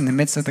of us in the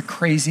midst of the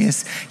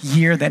craziest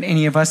year that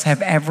any of us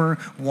have ever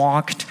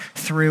walked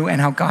through,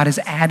 and how God has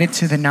added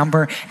to the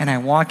number. And I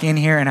walk in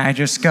here and I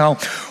just go,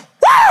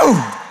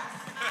 woo!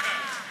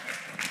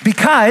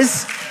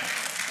 Because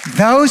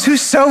those who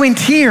sow in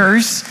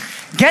tears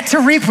get to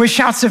reap with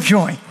shouts of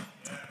joy.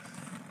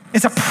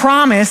 It's a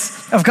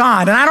promise of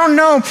God. And I don't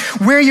know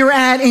where you're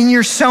at in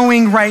your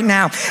sowing right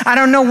now. I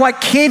don't know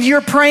what kid you're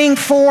praying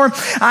for.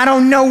 I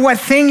don't know what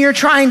thing you're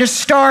trying to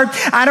start.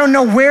 I don't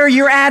know where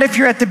you're at, if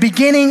you're at the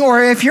beginning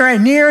or if you're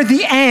near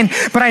the end.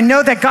 But I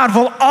know that God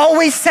will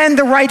always send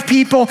the right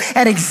people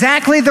at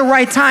exactly the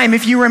right time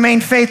if you remain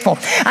faithful.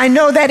 I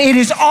know that it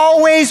is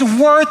always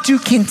worth to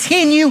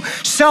continue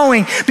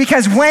sowing,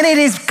 because when it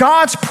is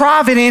God's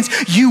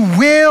providence, you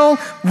will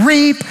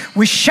reap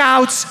with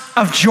shouts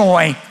of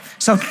joy.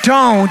 So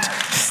don't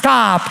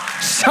stop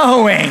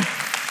sowing.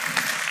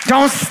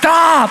 Don't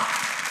stop.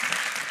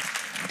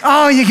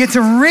 Oh, you get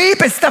to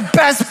reap. It's the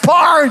best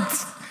part.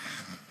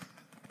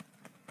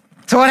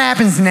 So what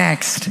happens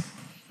next?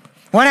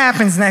 What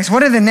happens next? What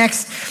do the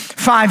next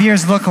 5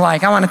 years look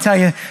like? I want to tell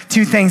you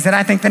two things that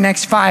I think the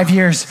next 5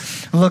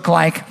 years look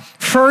like.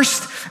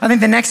 First, I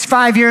think the next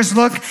 5 years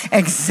look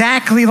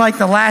exactly like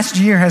the last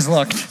year has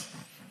looked.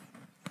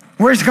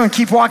 We're just going to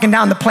keep walking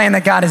down the plan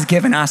that God has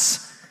given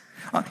us.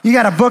 You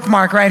got a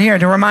bookmark right here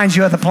to remind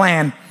you of the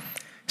plan.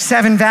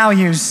 7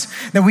 values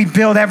that we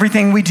build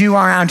everything we do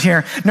around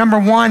here. Number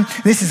 1,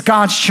 this is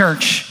God's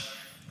church.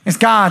 It's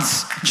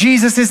God's.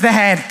 Jesus is the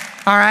head,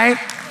 all right?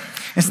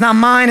 It's not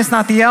mine. It's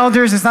not the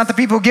elders. It's not the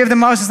people who give the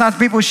most. It's not the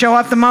people who show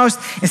up the most.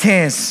 It's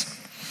his.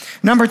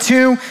 Number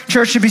 2,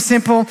 church should be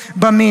simple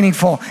but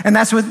meaningful. And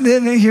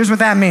here's what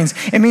that means.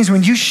 It means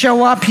when you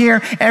show up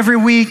here every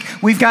week,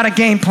 we've got a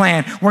game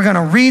plan. We're going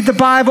to read the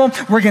Bible.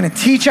 We're going to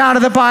teach out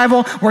of the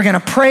Bible. We're going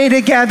to pray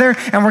together,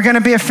 and we're going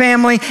to be a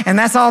family. And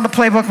that's all the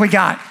playbook we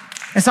got.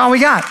 That's all we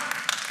got.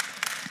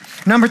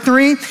 Number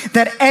 3,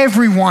 that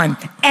everyone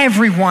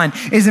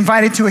is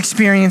invited to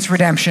experience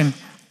redemption.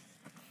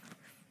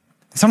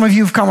 Some of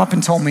you have come up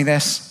and told me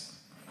this.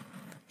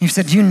 You've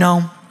said,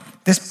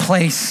 this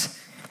place,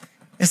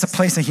 it's a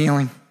place of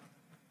healing.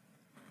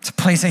 It's a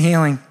place of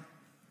healing.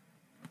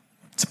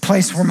 It's a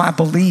place where my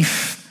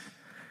belief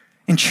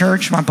in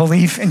church, my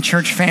belief in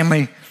church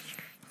family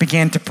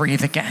began to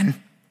breathe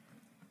again.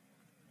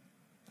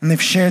 And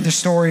they've shared the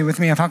story with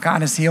me of how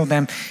God has healed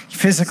them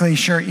physically,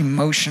 sure,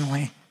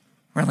 emotionally,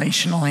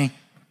 relationally.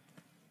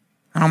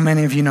 I know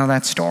many of you know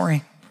that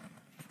story.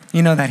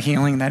 You know that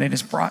healing that it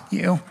has brought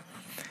you.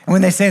 And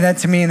when they say that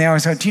to me and they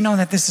always go, do you know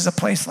that this is a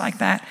place like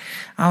that?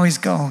 I always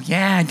go,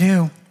 yeah, I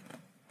do.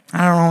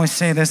 I don't always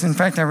say this. In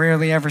fact, I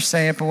rarely ever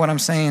say it, but what I'm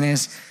saying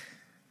is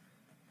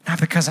not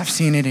because I've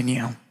seen it in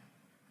you,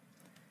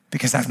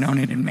 because I've known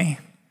it in me.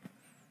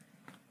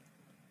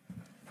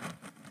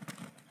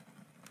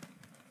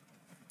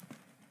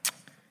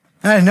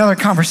 I had another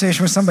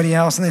conversation with somebody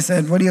else, and they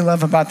said, what do you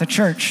love about the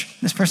church?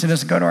 This person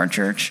doesn't go to our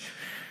church.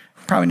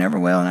 Probably never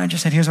will. And I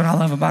just said, here's what I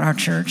love about our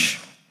church.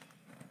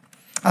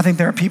 I think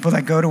there are people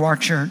that go to our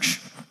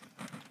church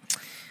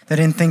that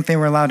didn't think they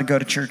were allowed to go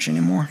to church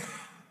anymore.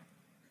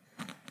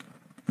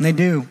 And they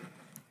do.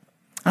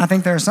 And I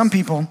think there are some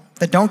people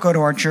that don't go to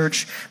our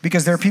church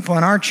because there are people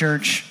in our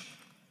church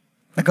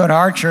that go to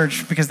our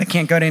church because they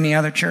can't go to any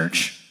other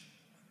church.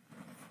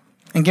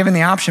 And given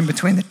the option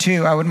between the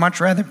two, I would much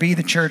rather be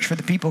the church for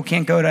the people who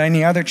can't go to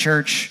any other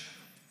church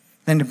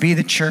than to be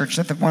the church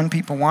that the one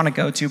people want to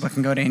go to but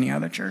can go to any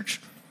other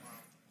church.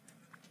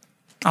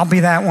 I'll be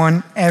that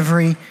one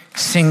every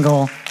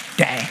single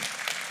day.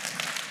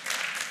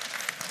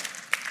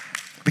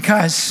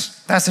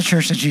 Because that's the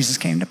church that Jesus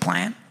came to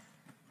plant.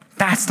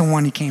 That's the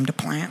one he came to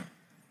plant.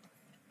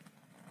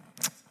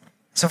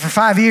 So for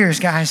 5 years,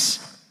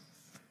 guys,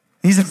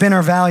 these have been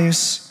our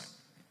values.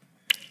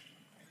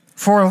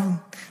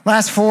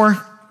 Last 4,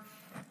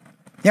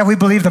 we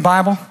believe the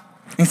Bible.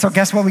 And so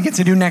guess what we get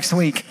to do next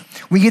week?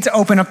 We get to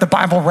open up the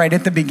Bible right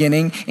at the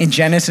beginning in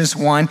Genesis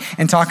 1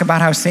 and talk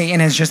about how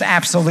Satan has just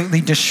absolutely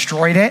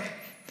destroyed it,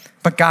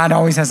 but God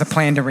always has a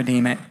plan to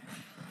redeem it.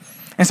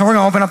 And so we're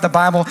going to open up the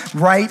Bible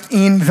right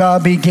in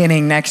the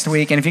beginning next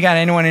week. And if you got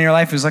anyone in your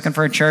life who's looking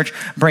for a church,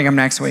 bring them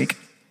next week.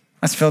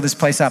 Let's fill this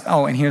place up.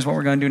 Oh, and here's what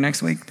we're going to do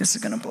next week. This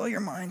is going to blow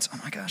your minds. Oh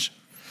my gosh.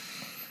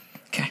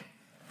 Okay.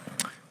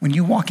 When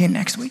you walk in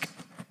next week,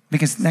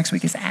 because next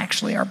week is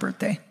actually our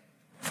birthday,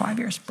 5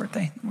 years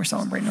birthday. We're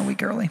celebrating a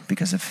week early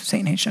because of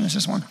Satan hates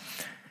Genesis 1.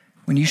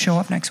 When you show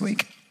up next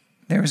week,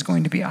 there is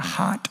going to be a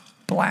hot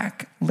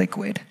black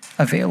liquid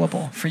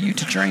available for you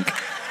to drink.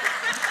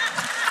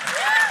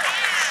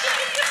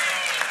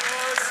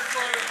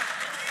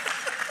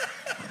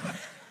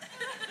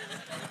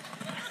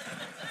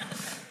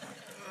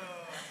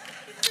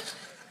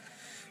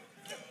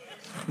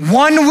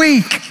 One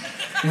week,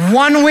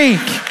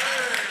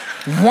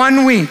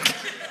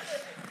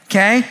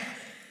 okay?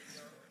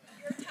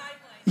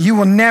 You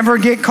will never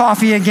get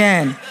coffee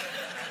again.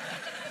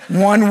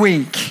 1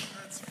 week,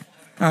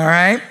 all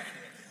right?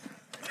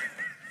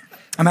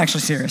 I'm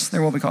actually serious.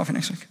 There will be coffee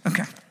next week.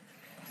 Okay.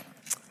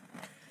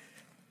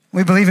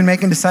 We believe in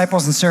making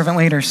disciples and servant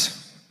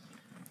leaders.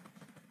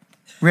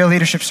 Real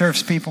leadership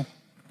serves people.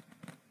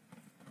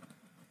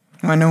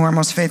 You want to know who our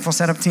most faithful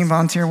setup team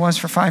volunteer was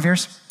for 5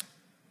 years?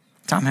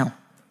 Tom Hill,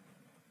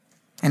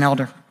 an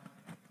elder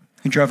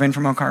who drove in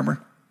from Oak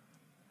Harbor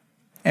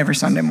every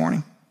Sunday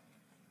morning.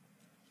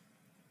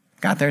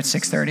 got there at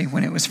 6:30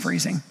 when it was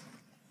freezing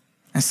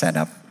and set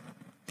up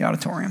the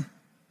auditorium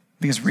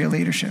because real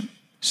leadership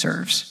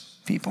serves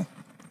people.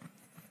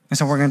 And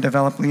so we're going to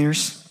develop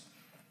leaders.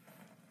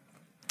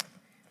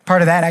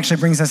 Part of that actually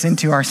brings us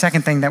into our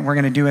second thing that we're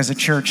going to do as a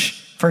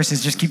church. First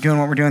is just keep doing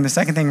what we're doing. The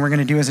second thing we're going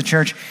to do as a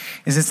church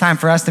is it's time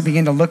for us to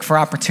begin to look for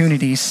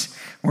opportunities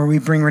where we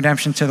bring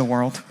redemption to the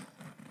world.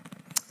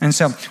 And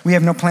so we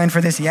have no plan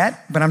for this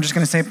yet, but I'm just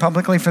going to say it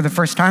publicly for the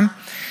first time.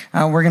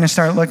 We're going to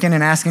start looking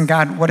and asking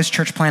God, what does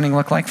church planting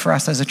look like for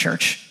us as a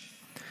church?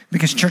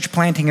 Because church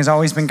planting has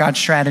always been God's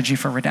strategy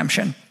for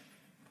redemption.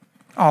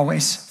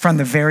 Always, from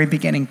the very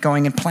beginning,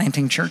 going and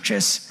planting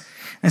churches.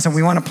 And so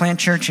we want to plant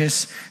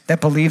churches that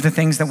believe the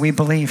things that we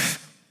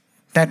believe,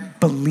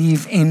 that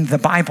believe in the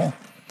Bible.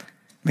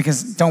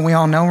 Because don't we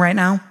all know right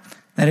now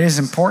that it is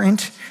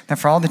important that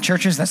for all the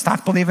churches that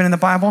stop believing in the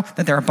Bible,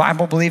 that there are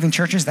Bible-believing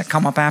churches that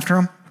come up after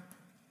them?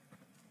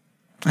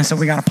 And so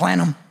we got to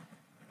plant them.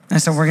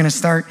 And so we're going to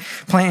start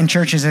planting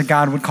churches that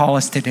God would call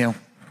us to do.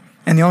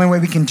 And the only way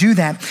we can do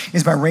that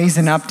is by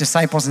raising up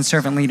disciples and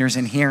servant leaders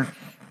in here.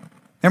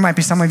 There might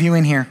be some of you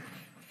in here.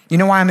 You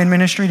know why I'm in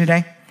ministry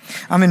today?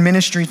 I'm in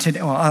ministry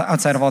today, well,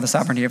 outside of all the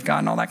sovereignty of God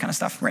and all that kind of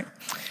stuff, right?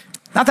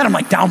 Not that I'm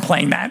like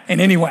downplaying that in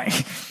any way,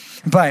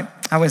 but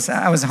I was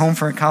home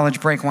for a college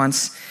break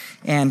once,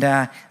 and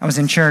I was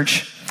in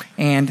church,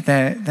 and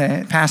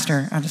the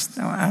pastor, I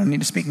don't need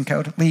to speak in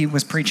code, Lee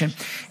was preaching,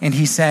 and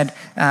he said,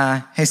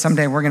 hey,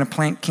 someday we're going to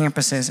plant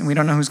campuses, and we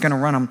don't know who's going to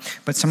run them,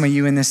 but some of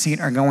you in this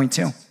seat are going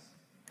to.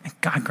 And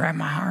God grabbed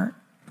my heart.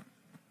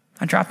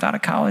 I dropped out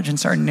of college and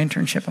started an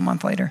internship a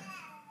month later,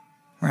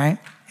 right?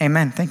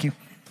 Amen. Thank you.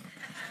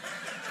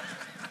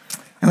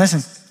 And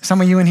listen,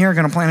 some of you in here are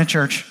going to plant a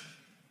church,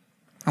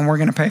 and we're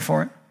going to pay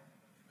for it.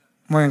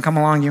 We're going to come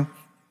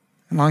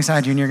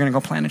alongside you, and you're going to go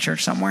plant a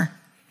church somewhere.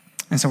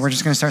 And so we're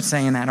just going to start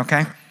saying that,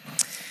 okay?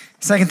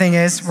 Second thing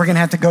is we're going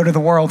to have to go to the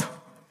world.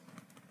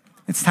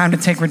 It's time to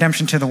take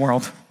redemption to the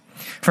world.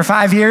 For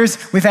 5 years,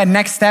 we've had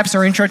Next Steps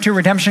or Intro to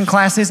Redemption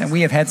classes, and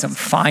we have had some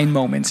fine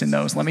moments in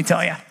those, let me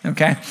tell you,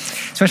 okay?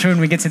 Especially when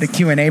we get to the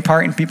Q&A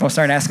part and people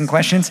start asking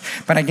questions.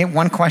 But I get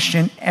one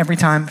question every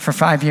time for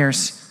 5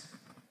 years.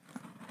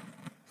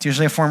 It's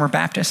usually a former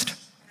Baptist,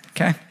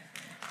 okay?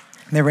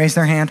 They raise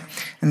their hand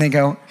and they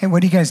go, hey,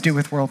 what do you guys do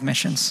with world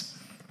missions?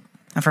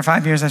 And for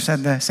 5 years, I've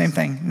said the same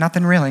thing.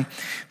 Nothing really,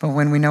 but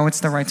when we know it's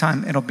the right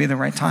time, it'll be the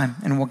right time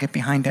and we'll get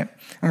behind it.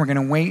 And we're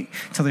gonna wait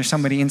till there's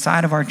somebody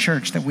inside of our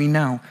church that we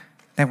know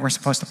that we're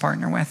supposed to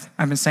partner with.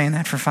 I've been saying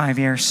that for 5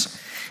 years.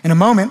 In a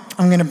moment,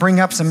 I'm gonna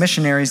bring up some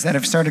missionaries that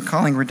have started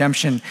calling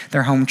Redemption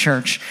their home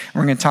church.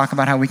 We're gonna talk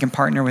about how we can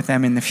partner with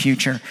them in the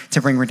future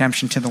to bring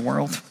redemption to the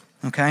world,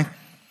 okay?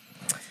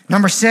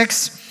 Number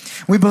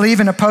 6, we believe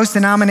in a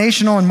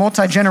post-denominational and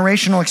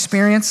multi-generational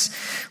experience.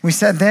 We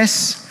said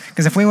this,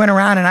 because if we went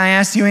around and I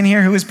asked you in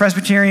here who was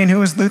Presbyterian, who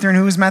was Lutheran,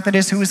 who was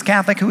Methodist, who was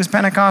Catholic, who was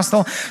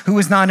Pentecostal, who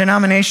was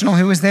non-denominational,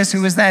 who was this,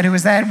 who was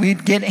that,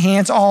 we'd get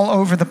hands all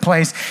over the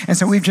place. And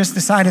so we've just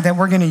decided that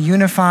we're going to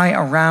unify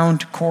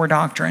around core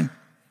doctrine,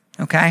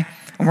 okay?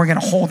 And we're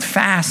going to hold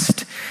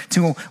fast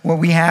to what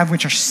we have,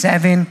 which are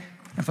 7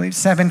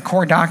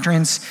 core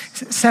doctrines,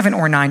 7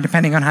 or 9,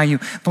 depending on how you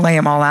lay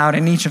them all out.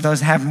 And each of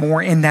those have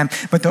more in them,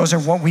 but those are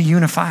what we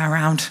unify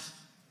around.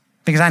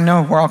 Because I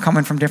know we're all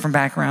coming from different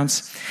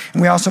backgrounds.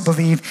 And we also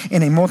believe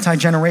in a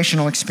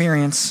multi-generational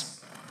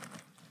experience.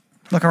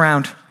 Look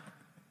around.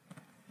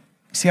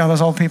 See all those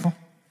old people?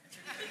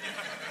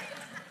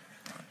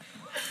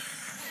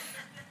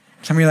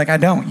 Some of you are like, I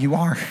don't. You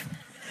are.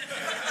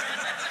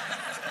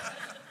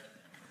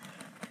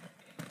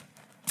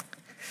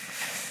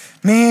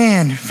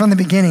 Man, from the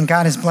beginning,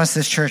 God has blessed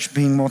this church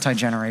being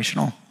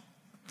multi-generational.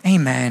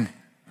 Amen.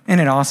 Isn't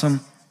it awesome?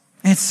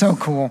 It's so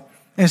cool.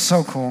 It's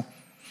so cool.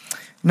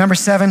 Number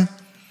 7,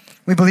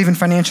 we believe in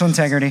financial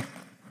integrity.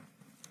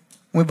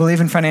 We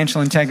believe in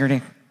financial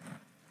integrity.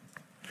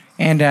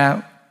 And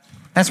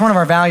that's one of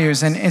our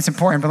values, and it's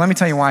important, but let me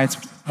tell you why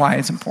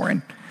it's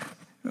important.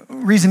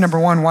 Reason number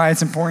 1 why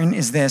it's important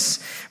is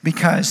this,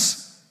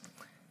 because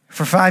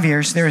for 5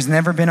 years, there has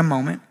never been a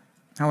moment,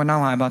 I would not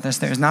lie about this,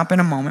 there has not been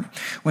a moment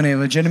when a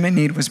legitimate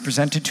need was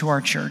presented to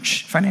our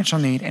church, financial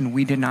need, and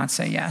we did not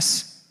say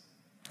yes,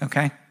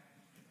 okay?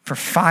 For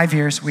 5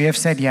 years, we have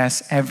said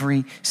yes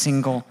every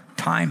single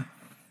time,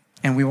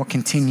 and we will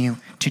continue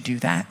to do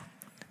that.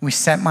 We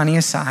set money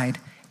aside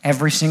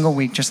every single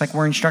week, just like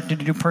we're instructed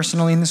to do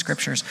personally in the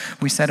scriptures.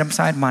 We set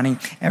aside money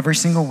every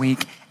single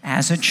week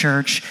as a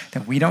church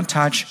that we don't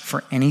touch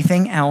for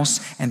anything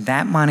else, and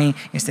that money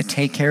is to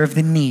take care of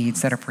the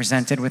needs that are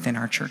presented within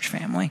our church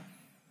family.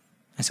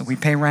 And so we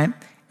pay rent,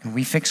 and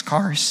we fix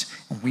cars,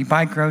 and we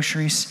buy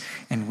groceries,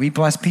 and we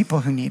bless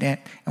people who need it,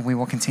 and we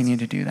will continue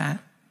to do that.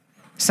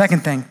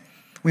 Second thing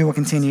we will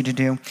continue to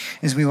do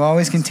is we will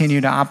always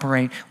continue to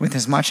operate with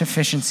as much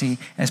efficiency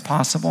as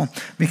possible,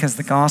 because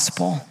the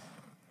gospel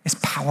is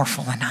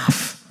powerful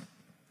enough.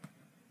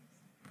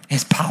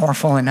 It's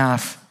powerful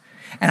enough.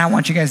 and I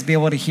want you guys to be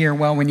able to hear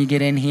well when you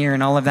get in here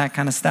and all of that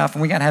kind of stuff.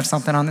 And we got to have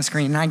something on the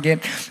screen. And I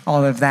get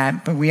all of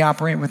that, but we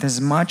operate with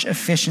as much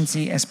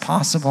efficiency as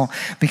possible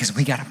because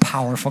we got a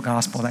powerful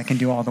gospel that can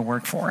do all the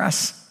work for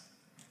us.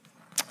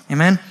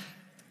 Amen?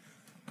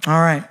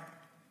 All right.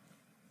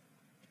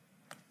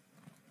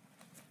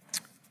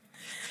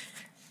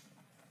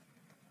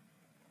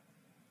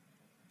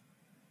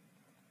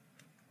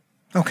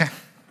 Okay.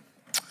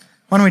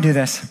 Why don't we do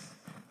this?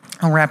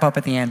 I'll wrap up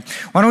at the end.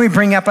 Why don't we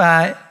bring up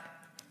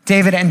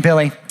David and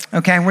Billy?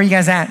 Okay, where are you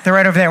guys at? They're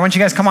right over there. Why don't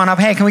you guys come on up?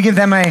 Hey, can we give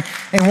them a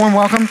warm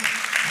welcome?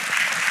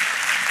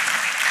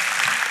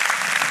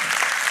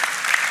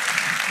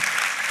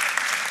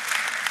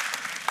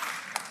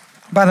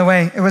 By the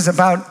way, it was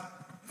about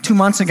 2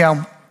 months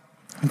ago.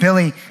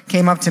 Billy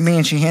came up to me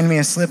and she handed me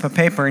a slip of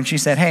paper and she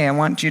said, hey, I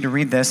want you to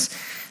read this.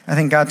 I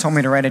think God told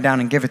me to write it down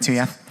and give it to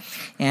you.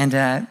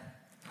 And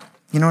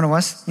you know what it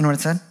was? You know what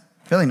it said?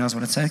 Billy knows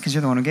what it said because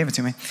you're the one who gave it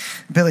to me.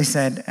 Billy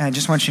said, I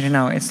just want you to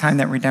know it's time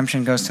that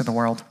redemption goes to the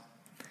world.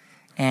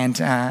 And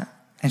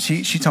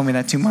she told me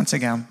that 2 months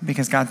ago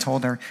because God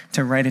told her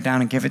to write it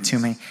down and give it to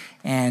me.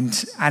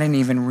 And I didn't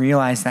even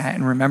realize that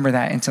and remember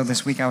that until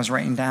this week I was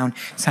writing down,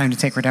 it's time to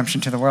take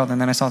redemption to the world.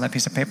 And then I saw that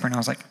piece of paper and I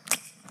was like,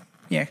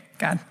 yeah,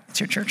 God, it's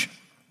your church.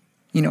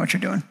 You know what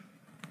you're doing.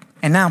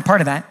 And now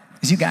part of that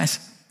is you guys.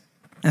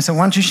 And so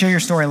why don't you share your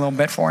story a little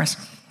bit for us?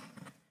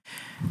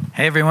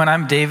 Hey everyone,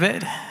 I'm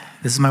David.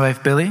 This is my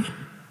wife, Billy.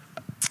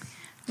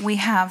 We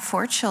have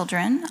 4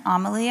 children.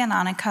 Amelie and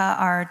Annika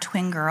are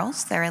twin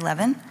girls. They're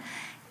 11.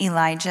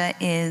 Elijah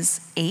is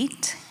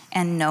 8,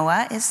 and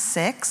Noah is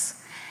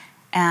 6.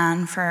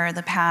 And for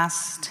the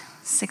past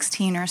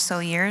 16 or so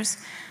years,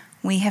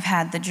 we have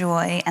had the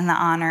joy and the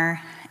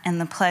honor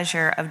and the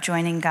pleasure of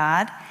joining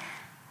God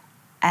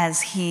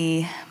as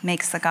he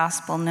makes the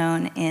gospel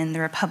known in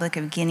the Republic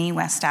of Guinea,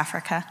 West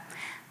Africa.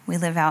 We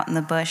live out in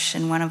the bush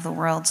in one of the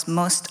world's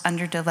most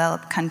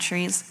underdeveloped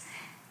countries,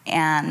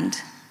 and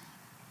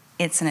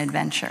it's an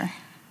adventure.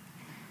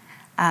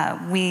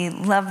 We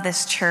love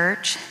this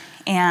church,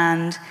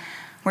 and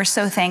we're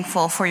so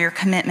thankful for your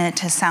commitment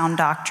to sound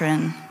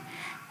doctrine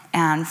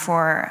and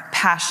for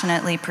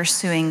passionately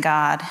pursuing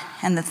God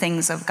and the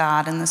things of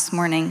God. And this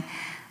morning,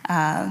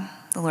 the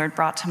Lord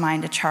brought to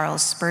mind a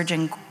Charles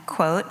Spurgeon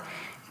quote,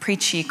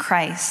 "Preach ye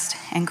Christ,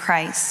 and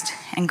Christ,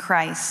 and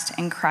Christ,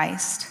 and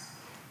Christ."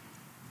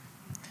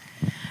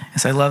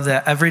 Yes, I love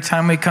that. Every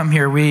time we come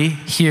here, we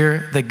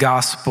hear the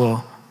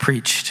gospel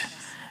preached.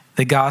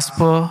 The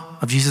gospel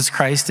of Jesus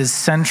Christ is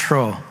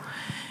central.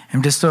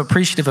 I'm just so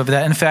appreciative of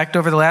that. In fact,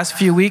 over the last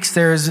few weeks,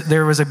 there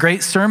was a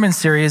great sermon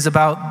series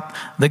about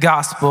the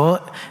gospel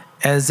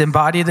as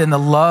embodied in the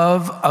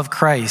love of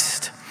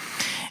Christ.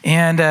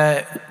 And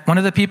one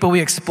of the people we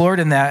explored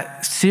in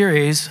that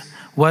series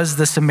was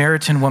the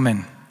Samaritan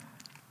woman.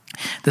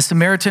 The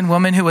Samaritan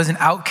woman who was an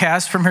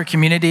outcast from her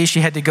community.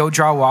 She had to go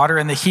draw water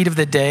in the heat of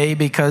the day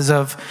because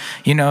of,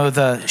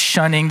 the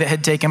shunning that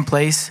had taken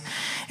place.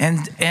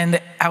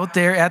 And out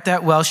there at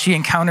that well, she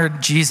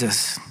encountered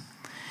Jesus.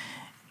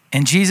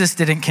 And Jesus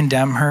didn't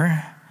condemn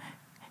her.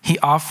 He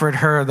offered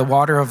her the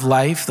water of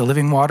life, the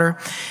living water.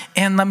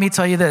 And let me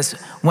tell you this,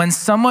 when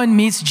someone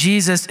meets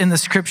Jesus in the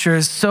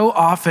scriptures, so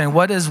often,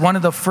 what is one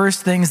of the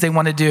first things they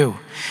want to do?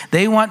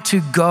 They want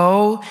to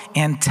go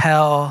and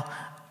tell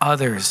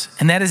others.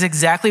 And that is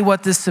exactly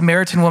what this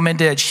Samaritan woman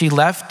did. She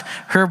left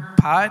her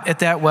pot at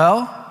that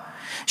well.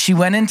 She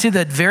went into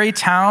the very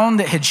town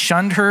that had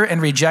shunned her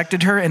and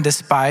rejected her and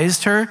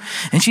despised her.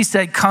 And she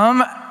said,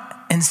 come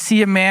and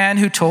see a man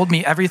who told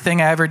me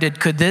everything I ever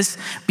did. Could this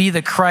be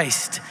the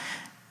Christ?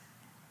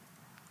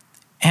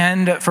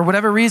 And for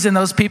whatever reason,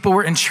 those people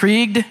were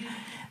intrigued.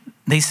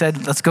 They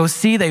said, let's go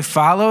see. They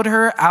followed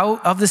her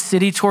out of the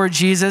city toward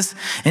Jesus.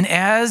 And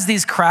as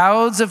these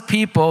crowds of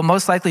people,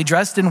 most likely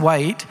dressed in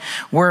white,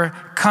 were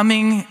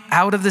coming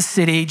out of the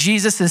city,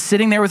 Jesus is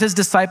sitting there with his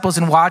disciples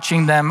and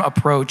watching them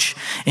approach.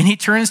 And he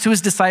turns to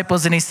his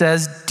disciples and he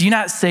says, do you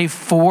not say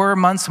 4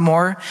 months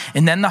more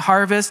and then the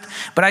harvest?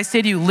 But I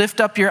say to you,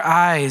 lift up your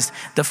eyes.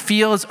 The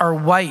fields are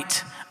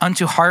white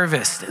unto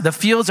harvest. The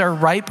fields are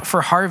ripe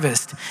for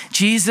harvest.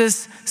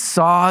 Jesus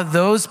saw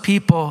those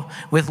people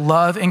with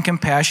love and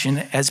compassion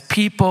as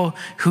people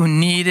who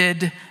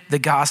needed the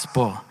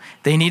gospel.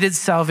 They needed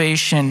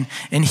salvation,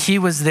 and he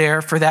was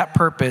there for that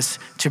purpose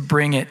to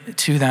bring it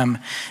to them.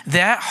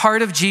 That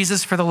heart of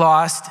Jesus for the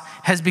lost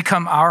has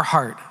become our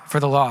heart for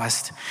the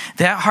lost.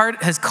 That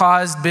heart has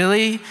caused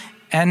Billy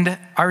and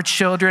our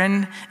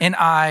children and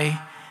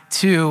I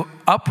to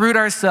uproot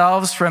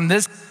ourselves from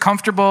this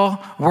comfortable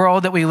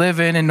world that we live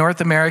in North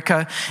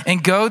America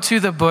and go to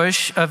the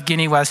bush of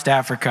Guinea, West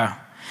Africa.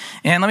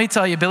 And let me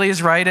tell you, Billy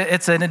is right.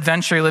 It's an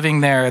adventure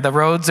living there. The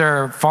roads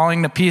are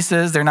falling to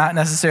pieces. They're not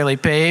necessarily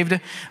paved.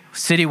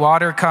 City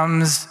water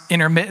comes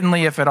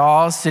intermittently, if at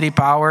all. City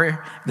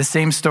power, the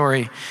same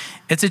story.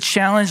 It's a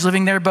challenge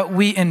living there, but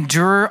we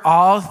endure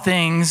all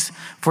things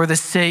for the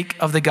sake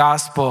of the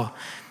gospel.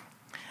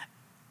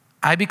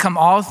 I become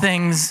all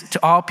things to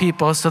all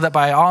people so that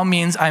by all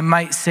means I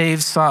might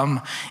save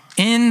some.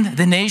 In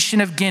the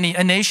nation of Guinea,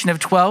 a nation of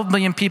 12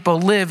 million people,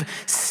 live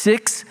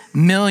 6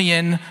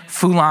 million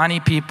Fulani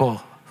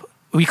people.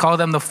 We call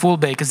them the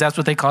Fulbe because that's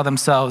what they call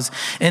themselves.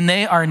 And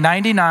they are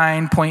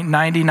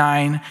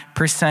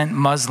 99.99%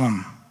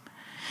 Muslim.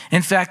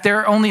 In fact, there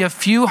are only a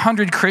few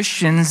hundred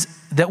Christians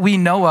that we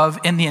know of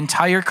in the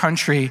entire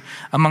country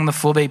among the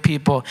Fulbe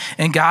people.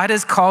 And God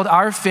has called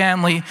our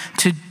family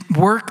to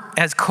work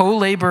as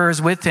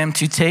co-laborers with him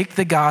to take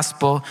the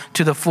gospel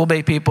to the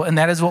Fulbe people. And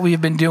that is what we've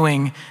been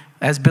doing,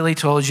 as Billy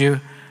told you,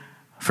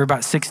 for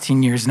about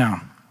 16 years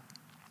now.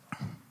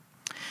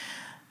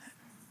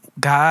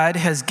 God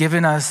has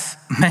given us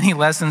many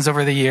lessons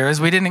over the years.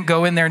 We didn't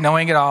go in there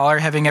knowing it all or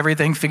having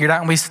everything figured out,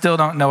 and we still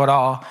don't know it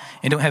all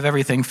and don't have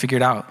everything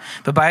figured out.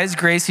 But by his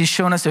grace, he's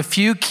shown us a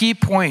few key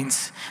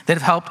points that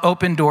have helped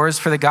open doors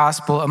for the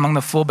gospel among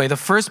the Fulbe. The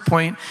first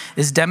point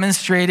is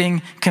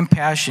demonstrating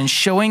compassion,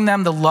 showing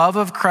them the love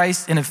of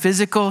Christ in a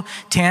physical,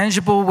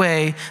 tangible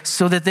way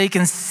so that they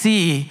can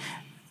see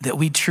that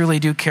we truly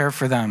do care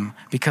for them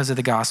because of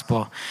the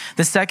gospel.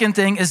 The second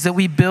thing is that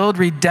we build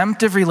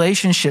redemptive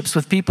relationships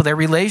with people. They're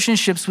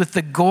relationships with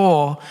the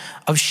goal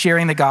of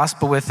sharing the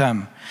gospel with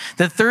them.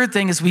 The third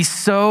thing is we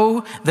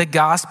sow the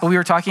gospel. We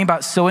were talking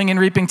about sowing and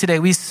reaping today.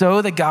 We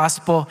sow the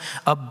gospel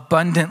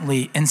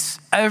abundantly in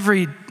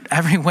every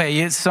way.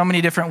 It's so many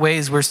different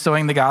ways we're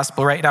sowing the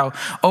gospel right now,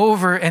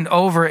 over and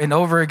over and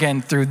over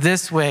again through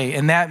this way.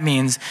 And that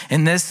means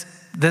in this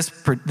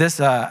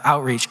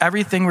outreach,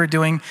 everything we're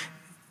doing,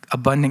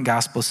 abundant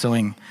gospel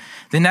sowing.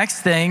 The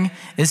next thing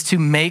is to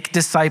make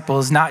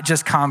disciples, not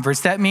just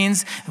converts. That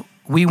means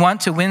we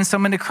want to win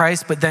someone to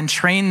Christ, but then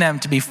train them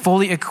to be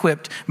fully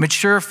equipped,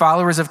 mature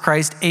followers of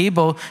Christ,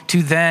 able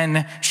to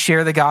then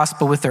share the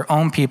gospel with their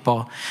own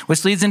people,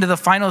 which leads into the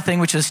final thing,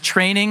 which is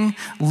training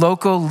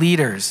local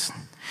leaders.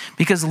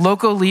 Because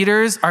local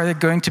leaders are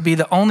going to be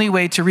the only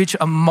way to reach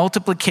a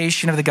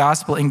multiplication of the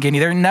gospel in Guinea.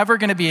 There are never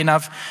going to be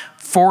enough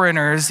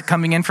foreigners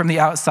coming in from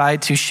the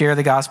outside to share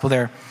the gospel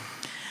there.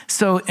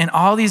 So in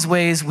all these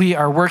ways, we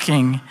are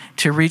working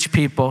to reach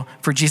people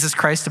for Jesus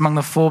Christ among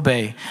the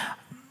Fulbe.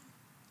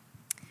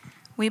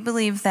 We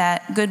believe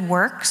that good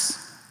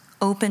works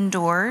open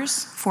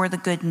doors for the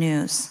good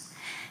news.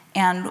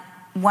 And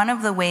one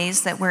of the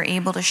ways that we're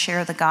able to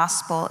share the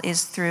gospel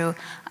is through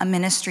a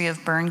ministry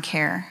of burn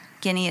care.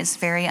 Guinea is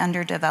very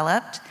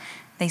underdeveloped.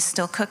 They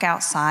still cook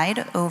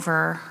outside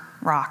over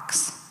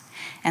rocks.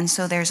 And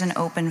so there's an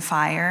open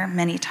fire.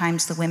 Many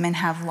times the women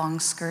have long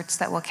skirts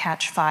that will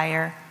catch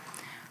fire.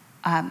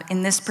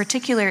 In this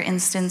particular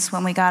instance,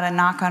 when we got a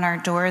knock on our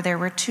door, there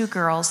were two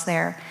girls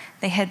there.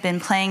 They had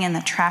been playing in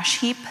the trash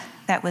heap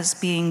that was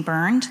being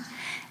burned,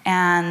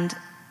 and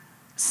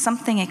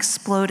something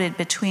exploded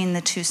between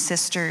the two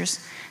sisters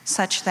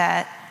such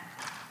that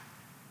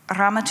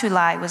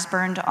Ramatulai was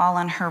burned all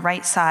on her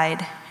right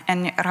side,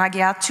 and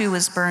Ragiatu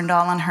was burned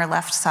all on her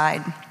left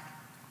side.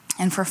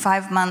 And for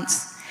 5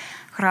 months,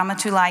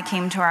 Ramatulai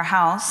came to our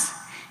house.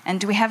 And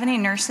do we have any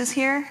nurses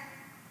here?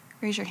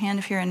 Raise your hand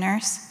if you're a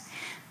nurse.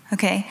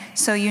 Okay,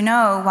 so you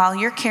know, while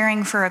you're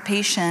caring for a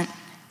patient,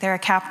 they're a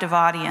captive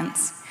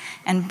audience.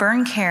 And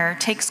burn care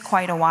takes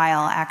quite a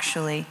while,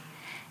 actually.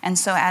 And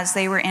so as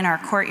they were in our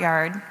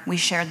courtyard, we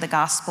shared the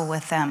gospel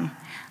with them.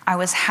 I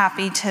was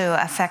happy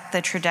to affect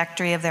the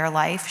trajectory of their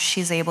life.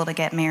 She's able to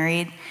get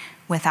married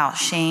without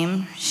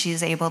shame.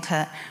 She's able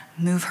to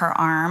move her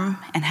arm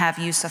and have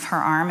use of her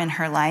arm in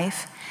her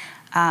life.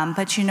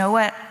 But you know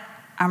what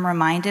I'm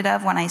reminded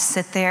of when I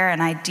sit there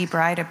and I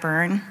debride a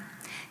burn?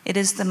 It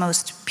is the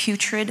most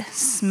putrid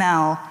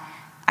smell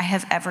I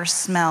have ever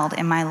smelled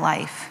in my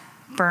life.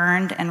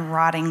 Burned and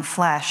rotting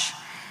flesh.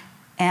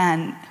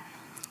 And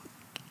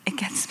it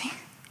gets me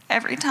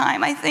every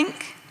time I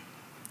think,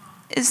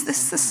 is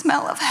this the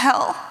smell of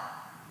hell?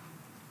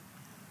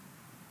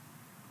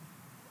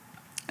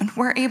 And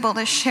we're able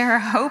to share a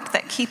hope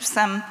that keeps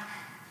them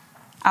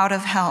out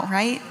of hell,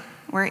 right?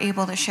 We're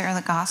able to share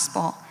the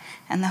gospel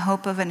and the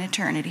hope of an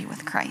eternity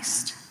with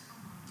Christ.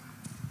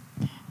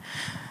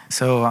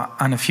 So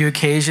on a few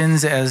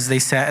occasions, as they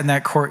sat in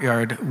that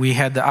courtyard, we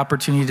had the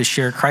opportunity to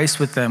share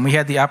Christ with them. We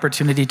had the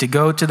opportunity to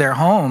go to their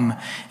home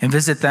and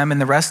visit them and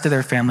the rest of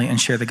their family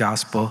and share the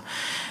gospel.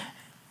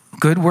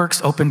 Good works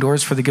open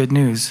doors for the good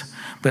news,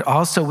 but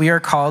also we are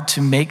called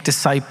to make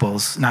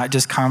disciples, not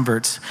just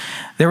converts.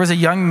 There was a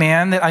young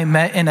man that I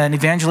met in an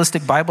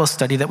evangelistic Bible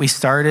study that we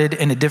started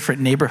in a different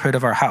neighborhood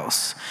of our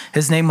house.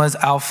 His name was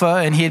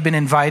Alpha, and he had been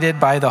invited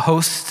by the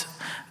host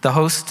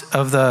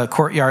of the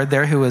courtyard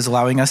there, who was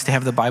allowing us to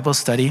have the Bible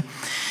study.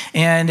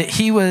 And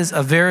he was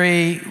a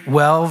very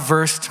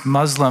well-versed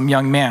Muslim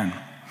young man.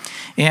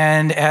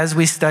 And as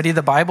we studied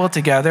the Bible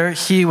together,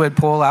 he would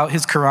pull out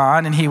his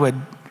Quran and he would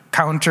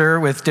counter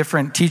with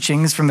different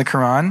teachings from the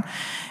Quran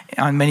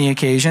on many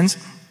occasions.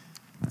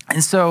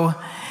 And so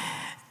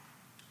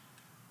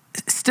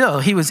still,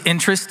 he was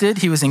interested,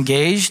 he was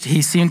engaged,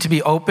 he seemed to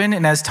be open.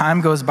 And as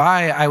time goes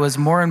by, I was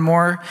more and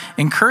more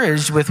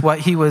encouraged with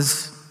what he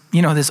was,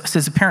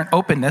 this apparent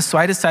openness. So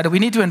I decided we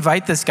need to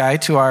invite this guy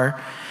to our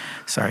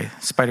Sorry,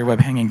 spider web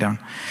hanging down.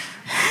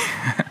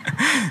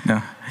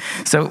 No.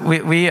 So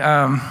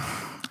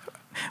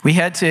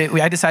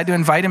I decided to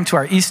invite him to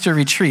our Easter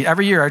retreat.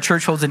 Every year, our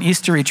church holds an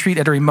Easter retreat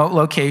at a remote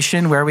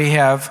location where we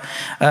have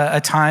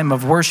a time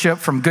of worship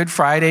from Good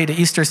Friday to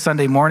Easter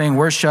Sunday morning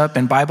worship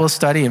and Bible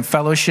study and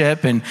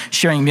fellowship and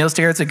sharing meals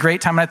together. It's a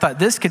great time. And I thought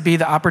this could be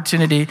the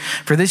opportunity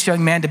for this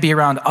young man to be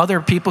around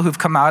other people who've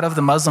come out of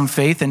the Muslim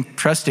faith and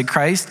trusted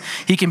Christ.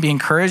 He can be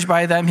encouraged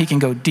by them. He can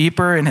go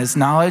deeper in his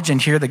knowledge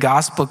and hear the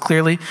gospel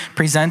clearly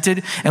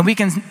presented. And we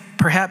can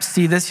perhaps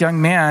see this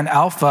young man,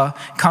 Alpha,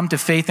 come to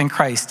faith in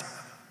Christ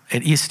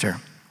at Easter.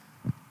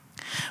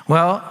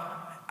 Well,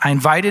 I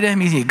invited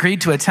him. He agreed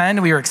to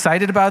attend. We were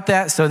excited about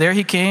that. So there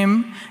he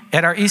came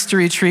at our Easter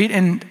retreat,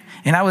 and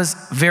I was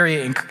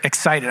very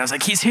excited. I was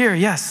like, he's here.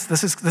 Yes,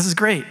 this is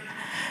great.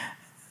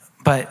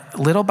 But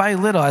little by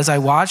little, as I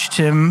watched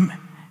him,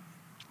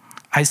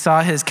 I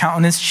saw his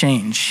countenance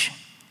change.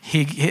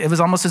 It was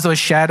almost as though a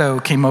shadow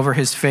came over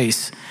his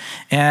face,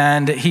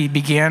 and he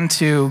began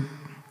to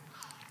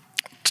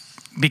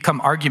become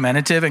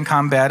argumentative and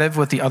combative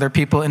with the other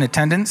people in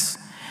attendance.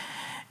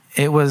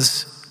 It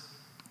was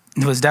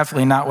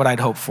definitely not what I'd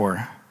hoped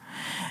for.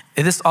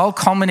 This all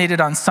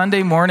culminated on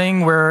Sunday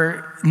morning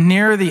where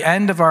near the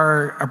end of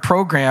our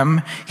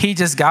program, he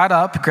just got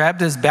up, grabbed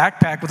his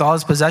backpack with all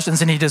his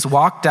possessions, and he just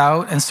walked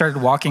out and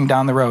started walking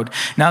down the road.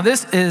 Now,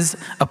 this is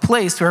a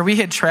place where we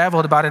had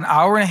traveled about an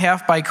hour and a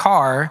half by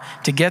car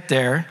to get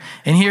there,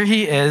 and here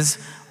he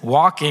is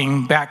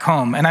walking back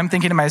home. And I'm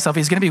thinking to myself,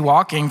 he's going to be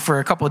walking for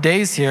a couple of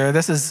days here.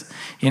 This is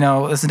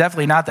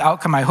definitely not the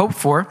outcome I hoped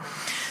for.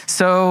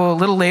 So a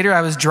little later,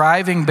 I was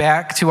driving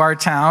back to our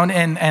town,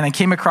 and I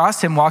came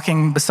across him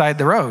walking beside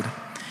the road.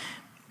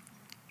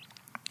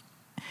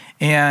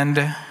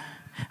 And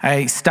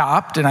I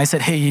stopped, and I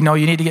said, hey, you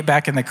need to get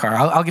back in the car.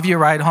 I'll give you a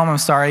ride home. I'm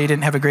sorry you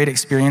didn't have a great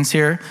experience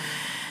here.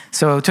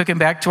 So I took him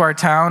back to our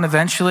town.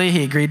 Eventually,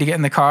 he agreed to get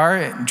in the car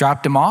and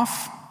dropped him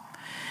off.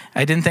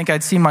 I didn't think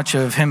I'd see much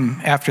of him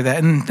after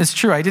that. And it's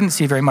true, I didn't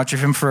see very much of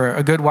him for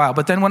a good while.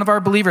 But then one of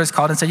our believers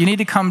called and said, you need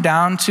to come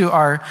down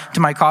to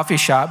my coffee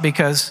shop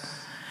because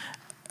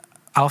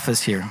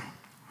Alpha's here.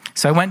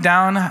 So I went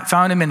down,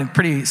 found him in a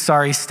pretty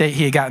sorry state.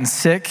 He had gotten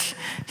sick.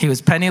 He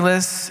was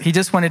penniless. He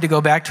just wanted to go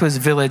back to his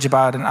village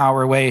about an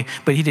hour away,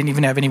 but he didn't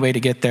even have any way to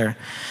get there.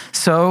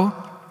 So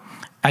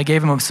I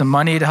gave him some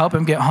money to help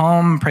him get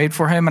home, prayed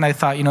for him, and I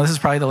thought, this is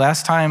probably the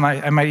last time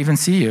I might even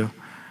see you.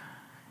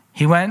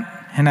 He went,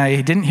 and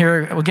I didn't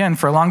hear again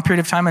for a long period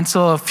of time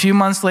until a few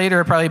months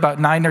later, probably about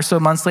 9 or so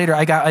months later,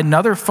 I got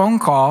another phone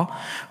call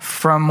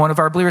from one of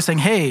our believers saying,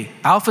 hey,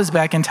 Alpha's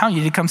back in town.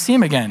 You need to come see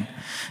him again.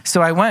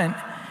 So I went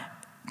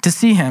to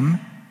see him,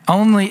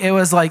 only it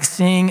was like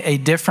seeing a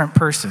different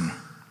person.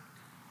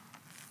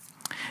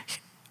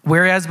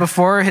 Whereas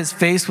before his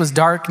face was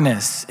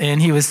darkness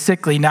and he was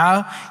sickly,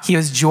 now he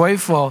was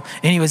joyful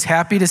and he was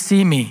happy to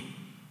see me.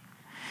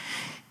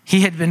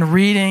 He had been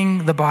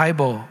reading the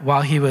Bible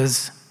while he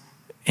was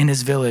in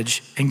his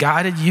village, and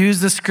God had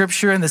used the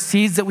scripture and the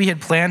seeds that we had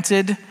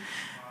planted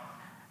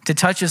to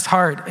touch his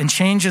heart and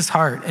change his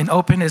heart and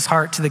open his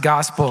heart to the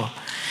gospel.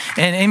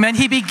 And amen,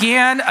 he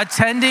began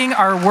attending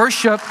our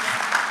worship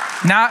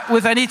not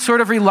with any sort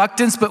of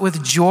reluctance, but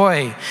with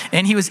joy.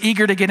 And he was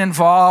eager to get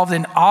involved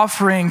in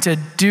offering to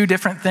do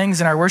different things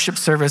in our worship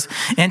service.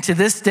 And to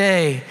this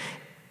day,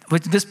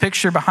 with this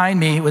picture behind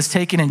me was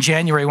taken in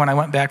January when I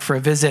went back for a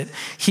visit.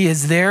 He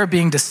is there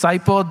being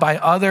discipled by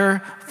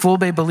other Full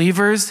Bay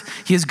believers.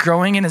 He is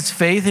growing in his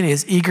faith and he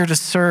is eager to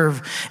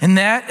serve. And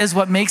that is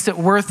what makes it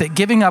worth it,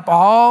 giving up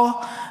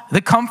all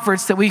the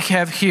comforts that we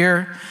have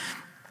here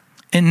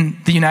in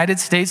the United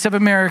States of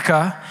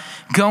America,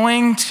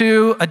 going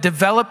to a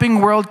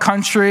developing world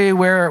country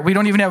where we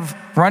don't even have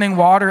running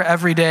water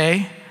every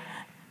day,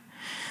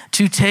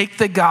 to take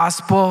the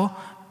gospel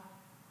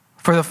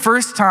for the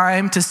first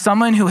time to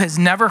someone who has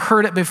never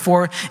heard it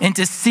before, and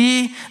to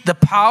see the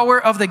power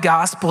of the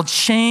gospel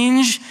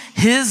change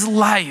his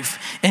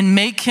life and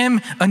make him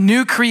a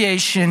new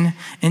creation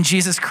in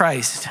Jesus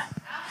Christ.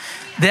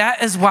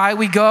 That is why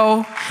we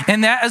go,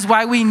 and that is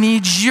why we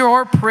need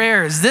your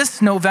prayers. This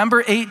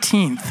November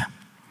 18th,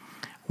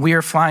 we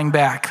are flying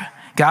back.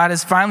 God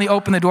has finally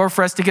opened the door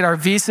for us to get our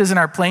visas and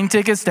our plane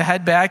tickets to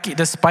head back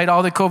despite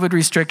all the COVID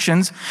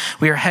restrictions.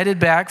 We are headed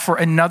back for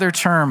another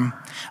term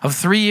of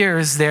 3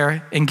 years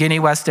there in Guinea,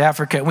 West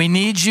Africa. We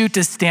need you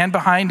to stand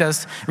behind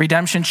us,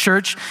 Redemption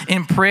Church,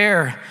 in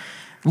prayer.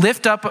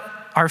 Lift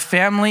up our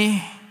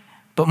family,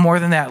 but more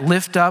than that,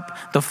 lift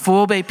up the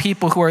Full Bay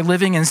people who are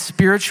living in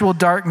spiritual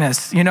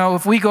darkness.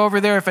 If we go over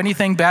there, if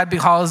anything bad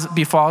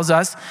befalls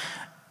us,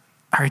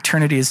 our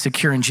eternity is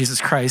secure in Jesus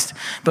Christ.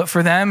 But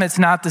for them, it's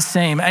not the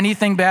same.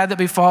 Anything bad that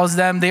befalls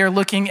them, they are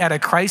looking at a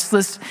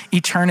Christless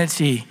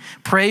eternity.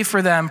 Pray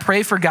for them.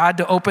 Pray for God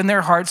to open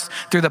their hearts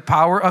through the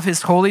power of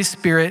his Holy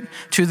Spirit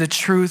to the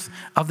truth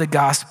of the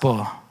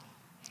gospel.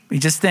 We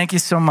just thank you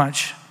so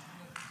much.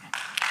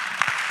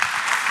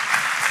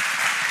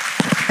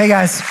 Hey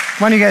guys,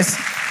 why don't you guys,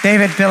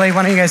 David, Billy,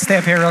 why don't you guys stay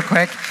up here real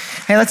quick?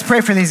 Hey, let's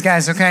pray for these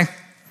guys, okay?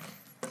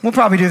 we'll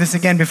probably do this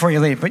again before you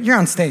leave, but you're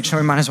on stage, so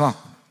we might as well.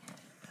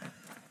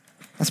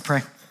 Let's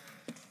pray.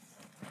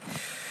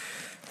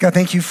 God,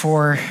 thank you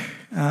for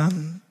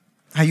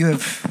how you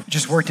have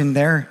just worked in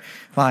their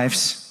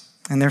lives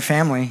and their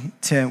family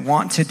to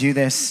want to do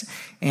this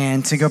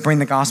and to go bring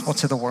the gospel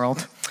to the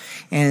world.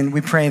 And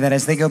we pray that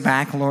as they go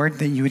back, Lord,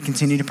 that you would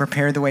continue to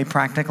prepare the way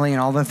practically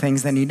and all the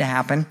things that need to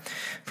happen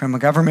from a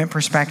government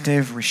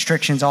perspective,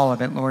 restrictions, all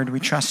of it. Lord, we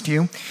trust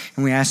you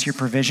and we ask your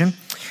provision.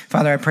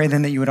 Father, I pray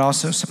then that you would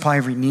also supply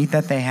every need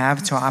that they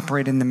have to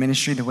operate in the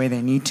ministry the way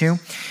they need to,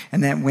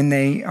 and that when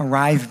they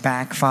arrive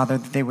back, Father,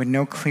 that they would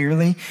know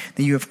clearly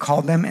that you have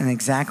called them and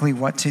exactly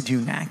what to do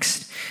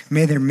next.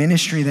 May their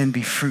ministry then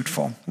be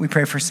fruitful. We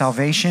pray for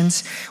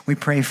salvations. We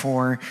pray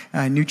for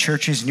new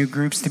churches, new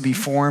groups to be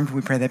formed. We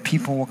pray that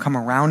people will come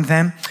around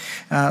them.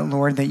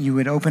 Lord, that you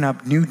would open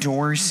up new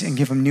doors and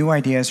give them new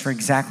ideas for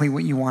exactly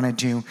what you want to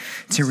do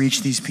to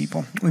reach these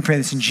people. We pray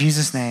this in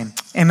Jesus' name.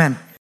 Amen.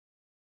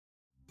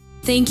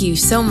 Thank you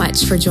so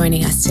much for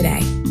joining us today.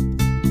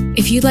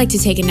 If you'd like to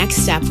take a next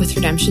step with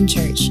Redemption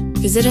Church,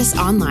 visit us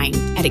online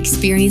at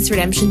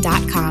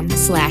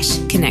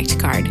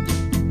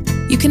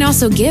experienceredemption.com/connectcard. You can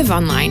also give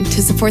online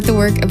to support the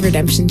work of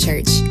Redemption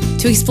Church.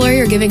 To explore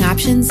your giving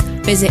options,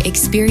 visit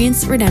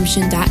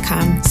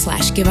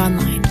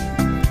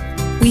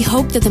experienceredemption.com/giveonline. We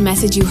hope that the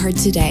message you heard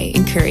today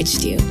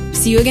encouraged you.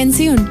 See you again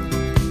soon.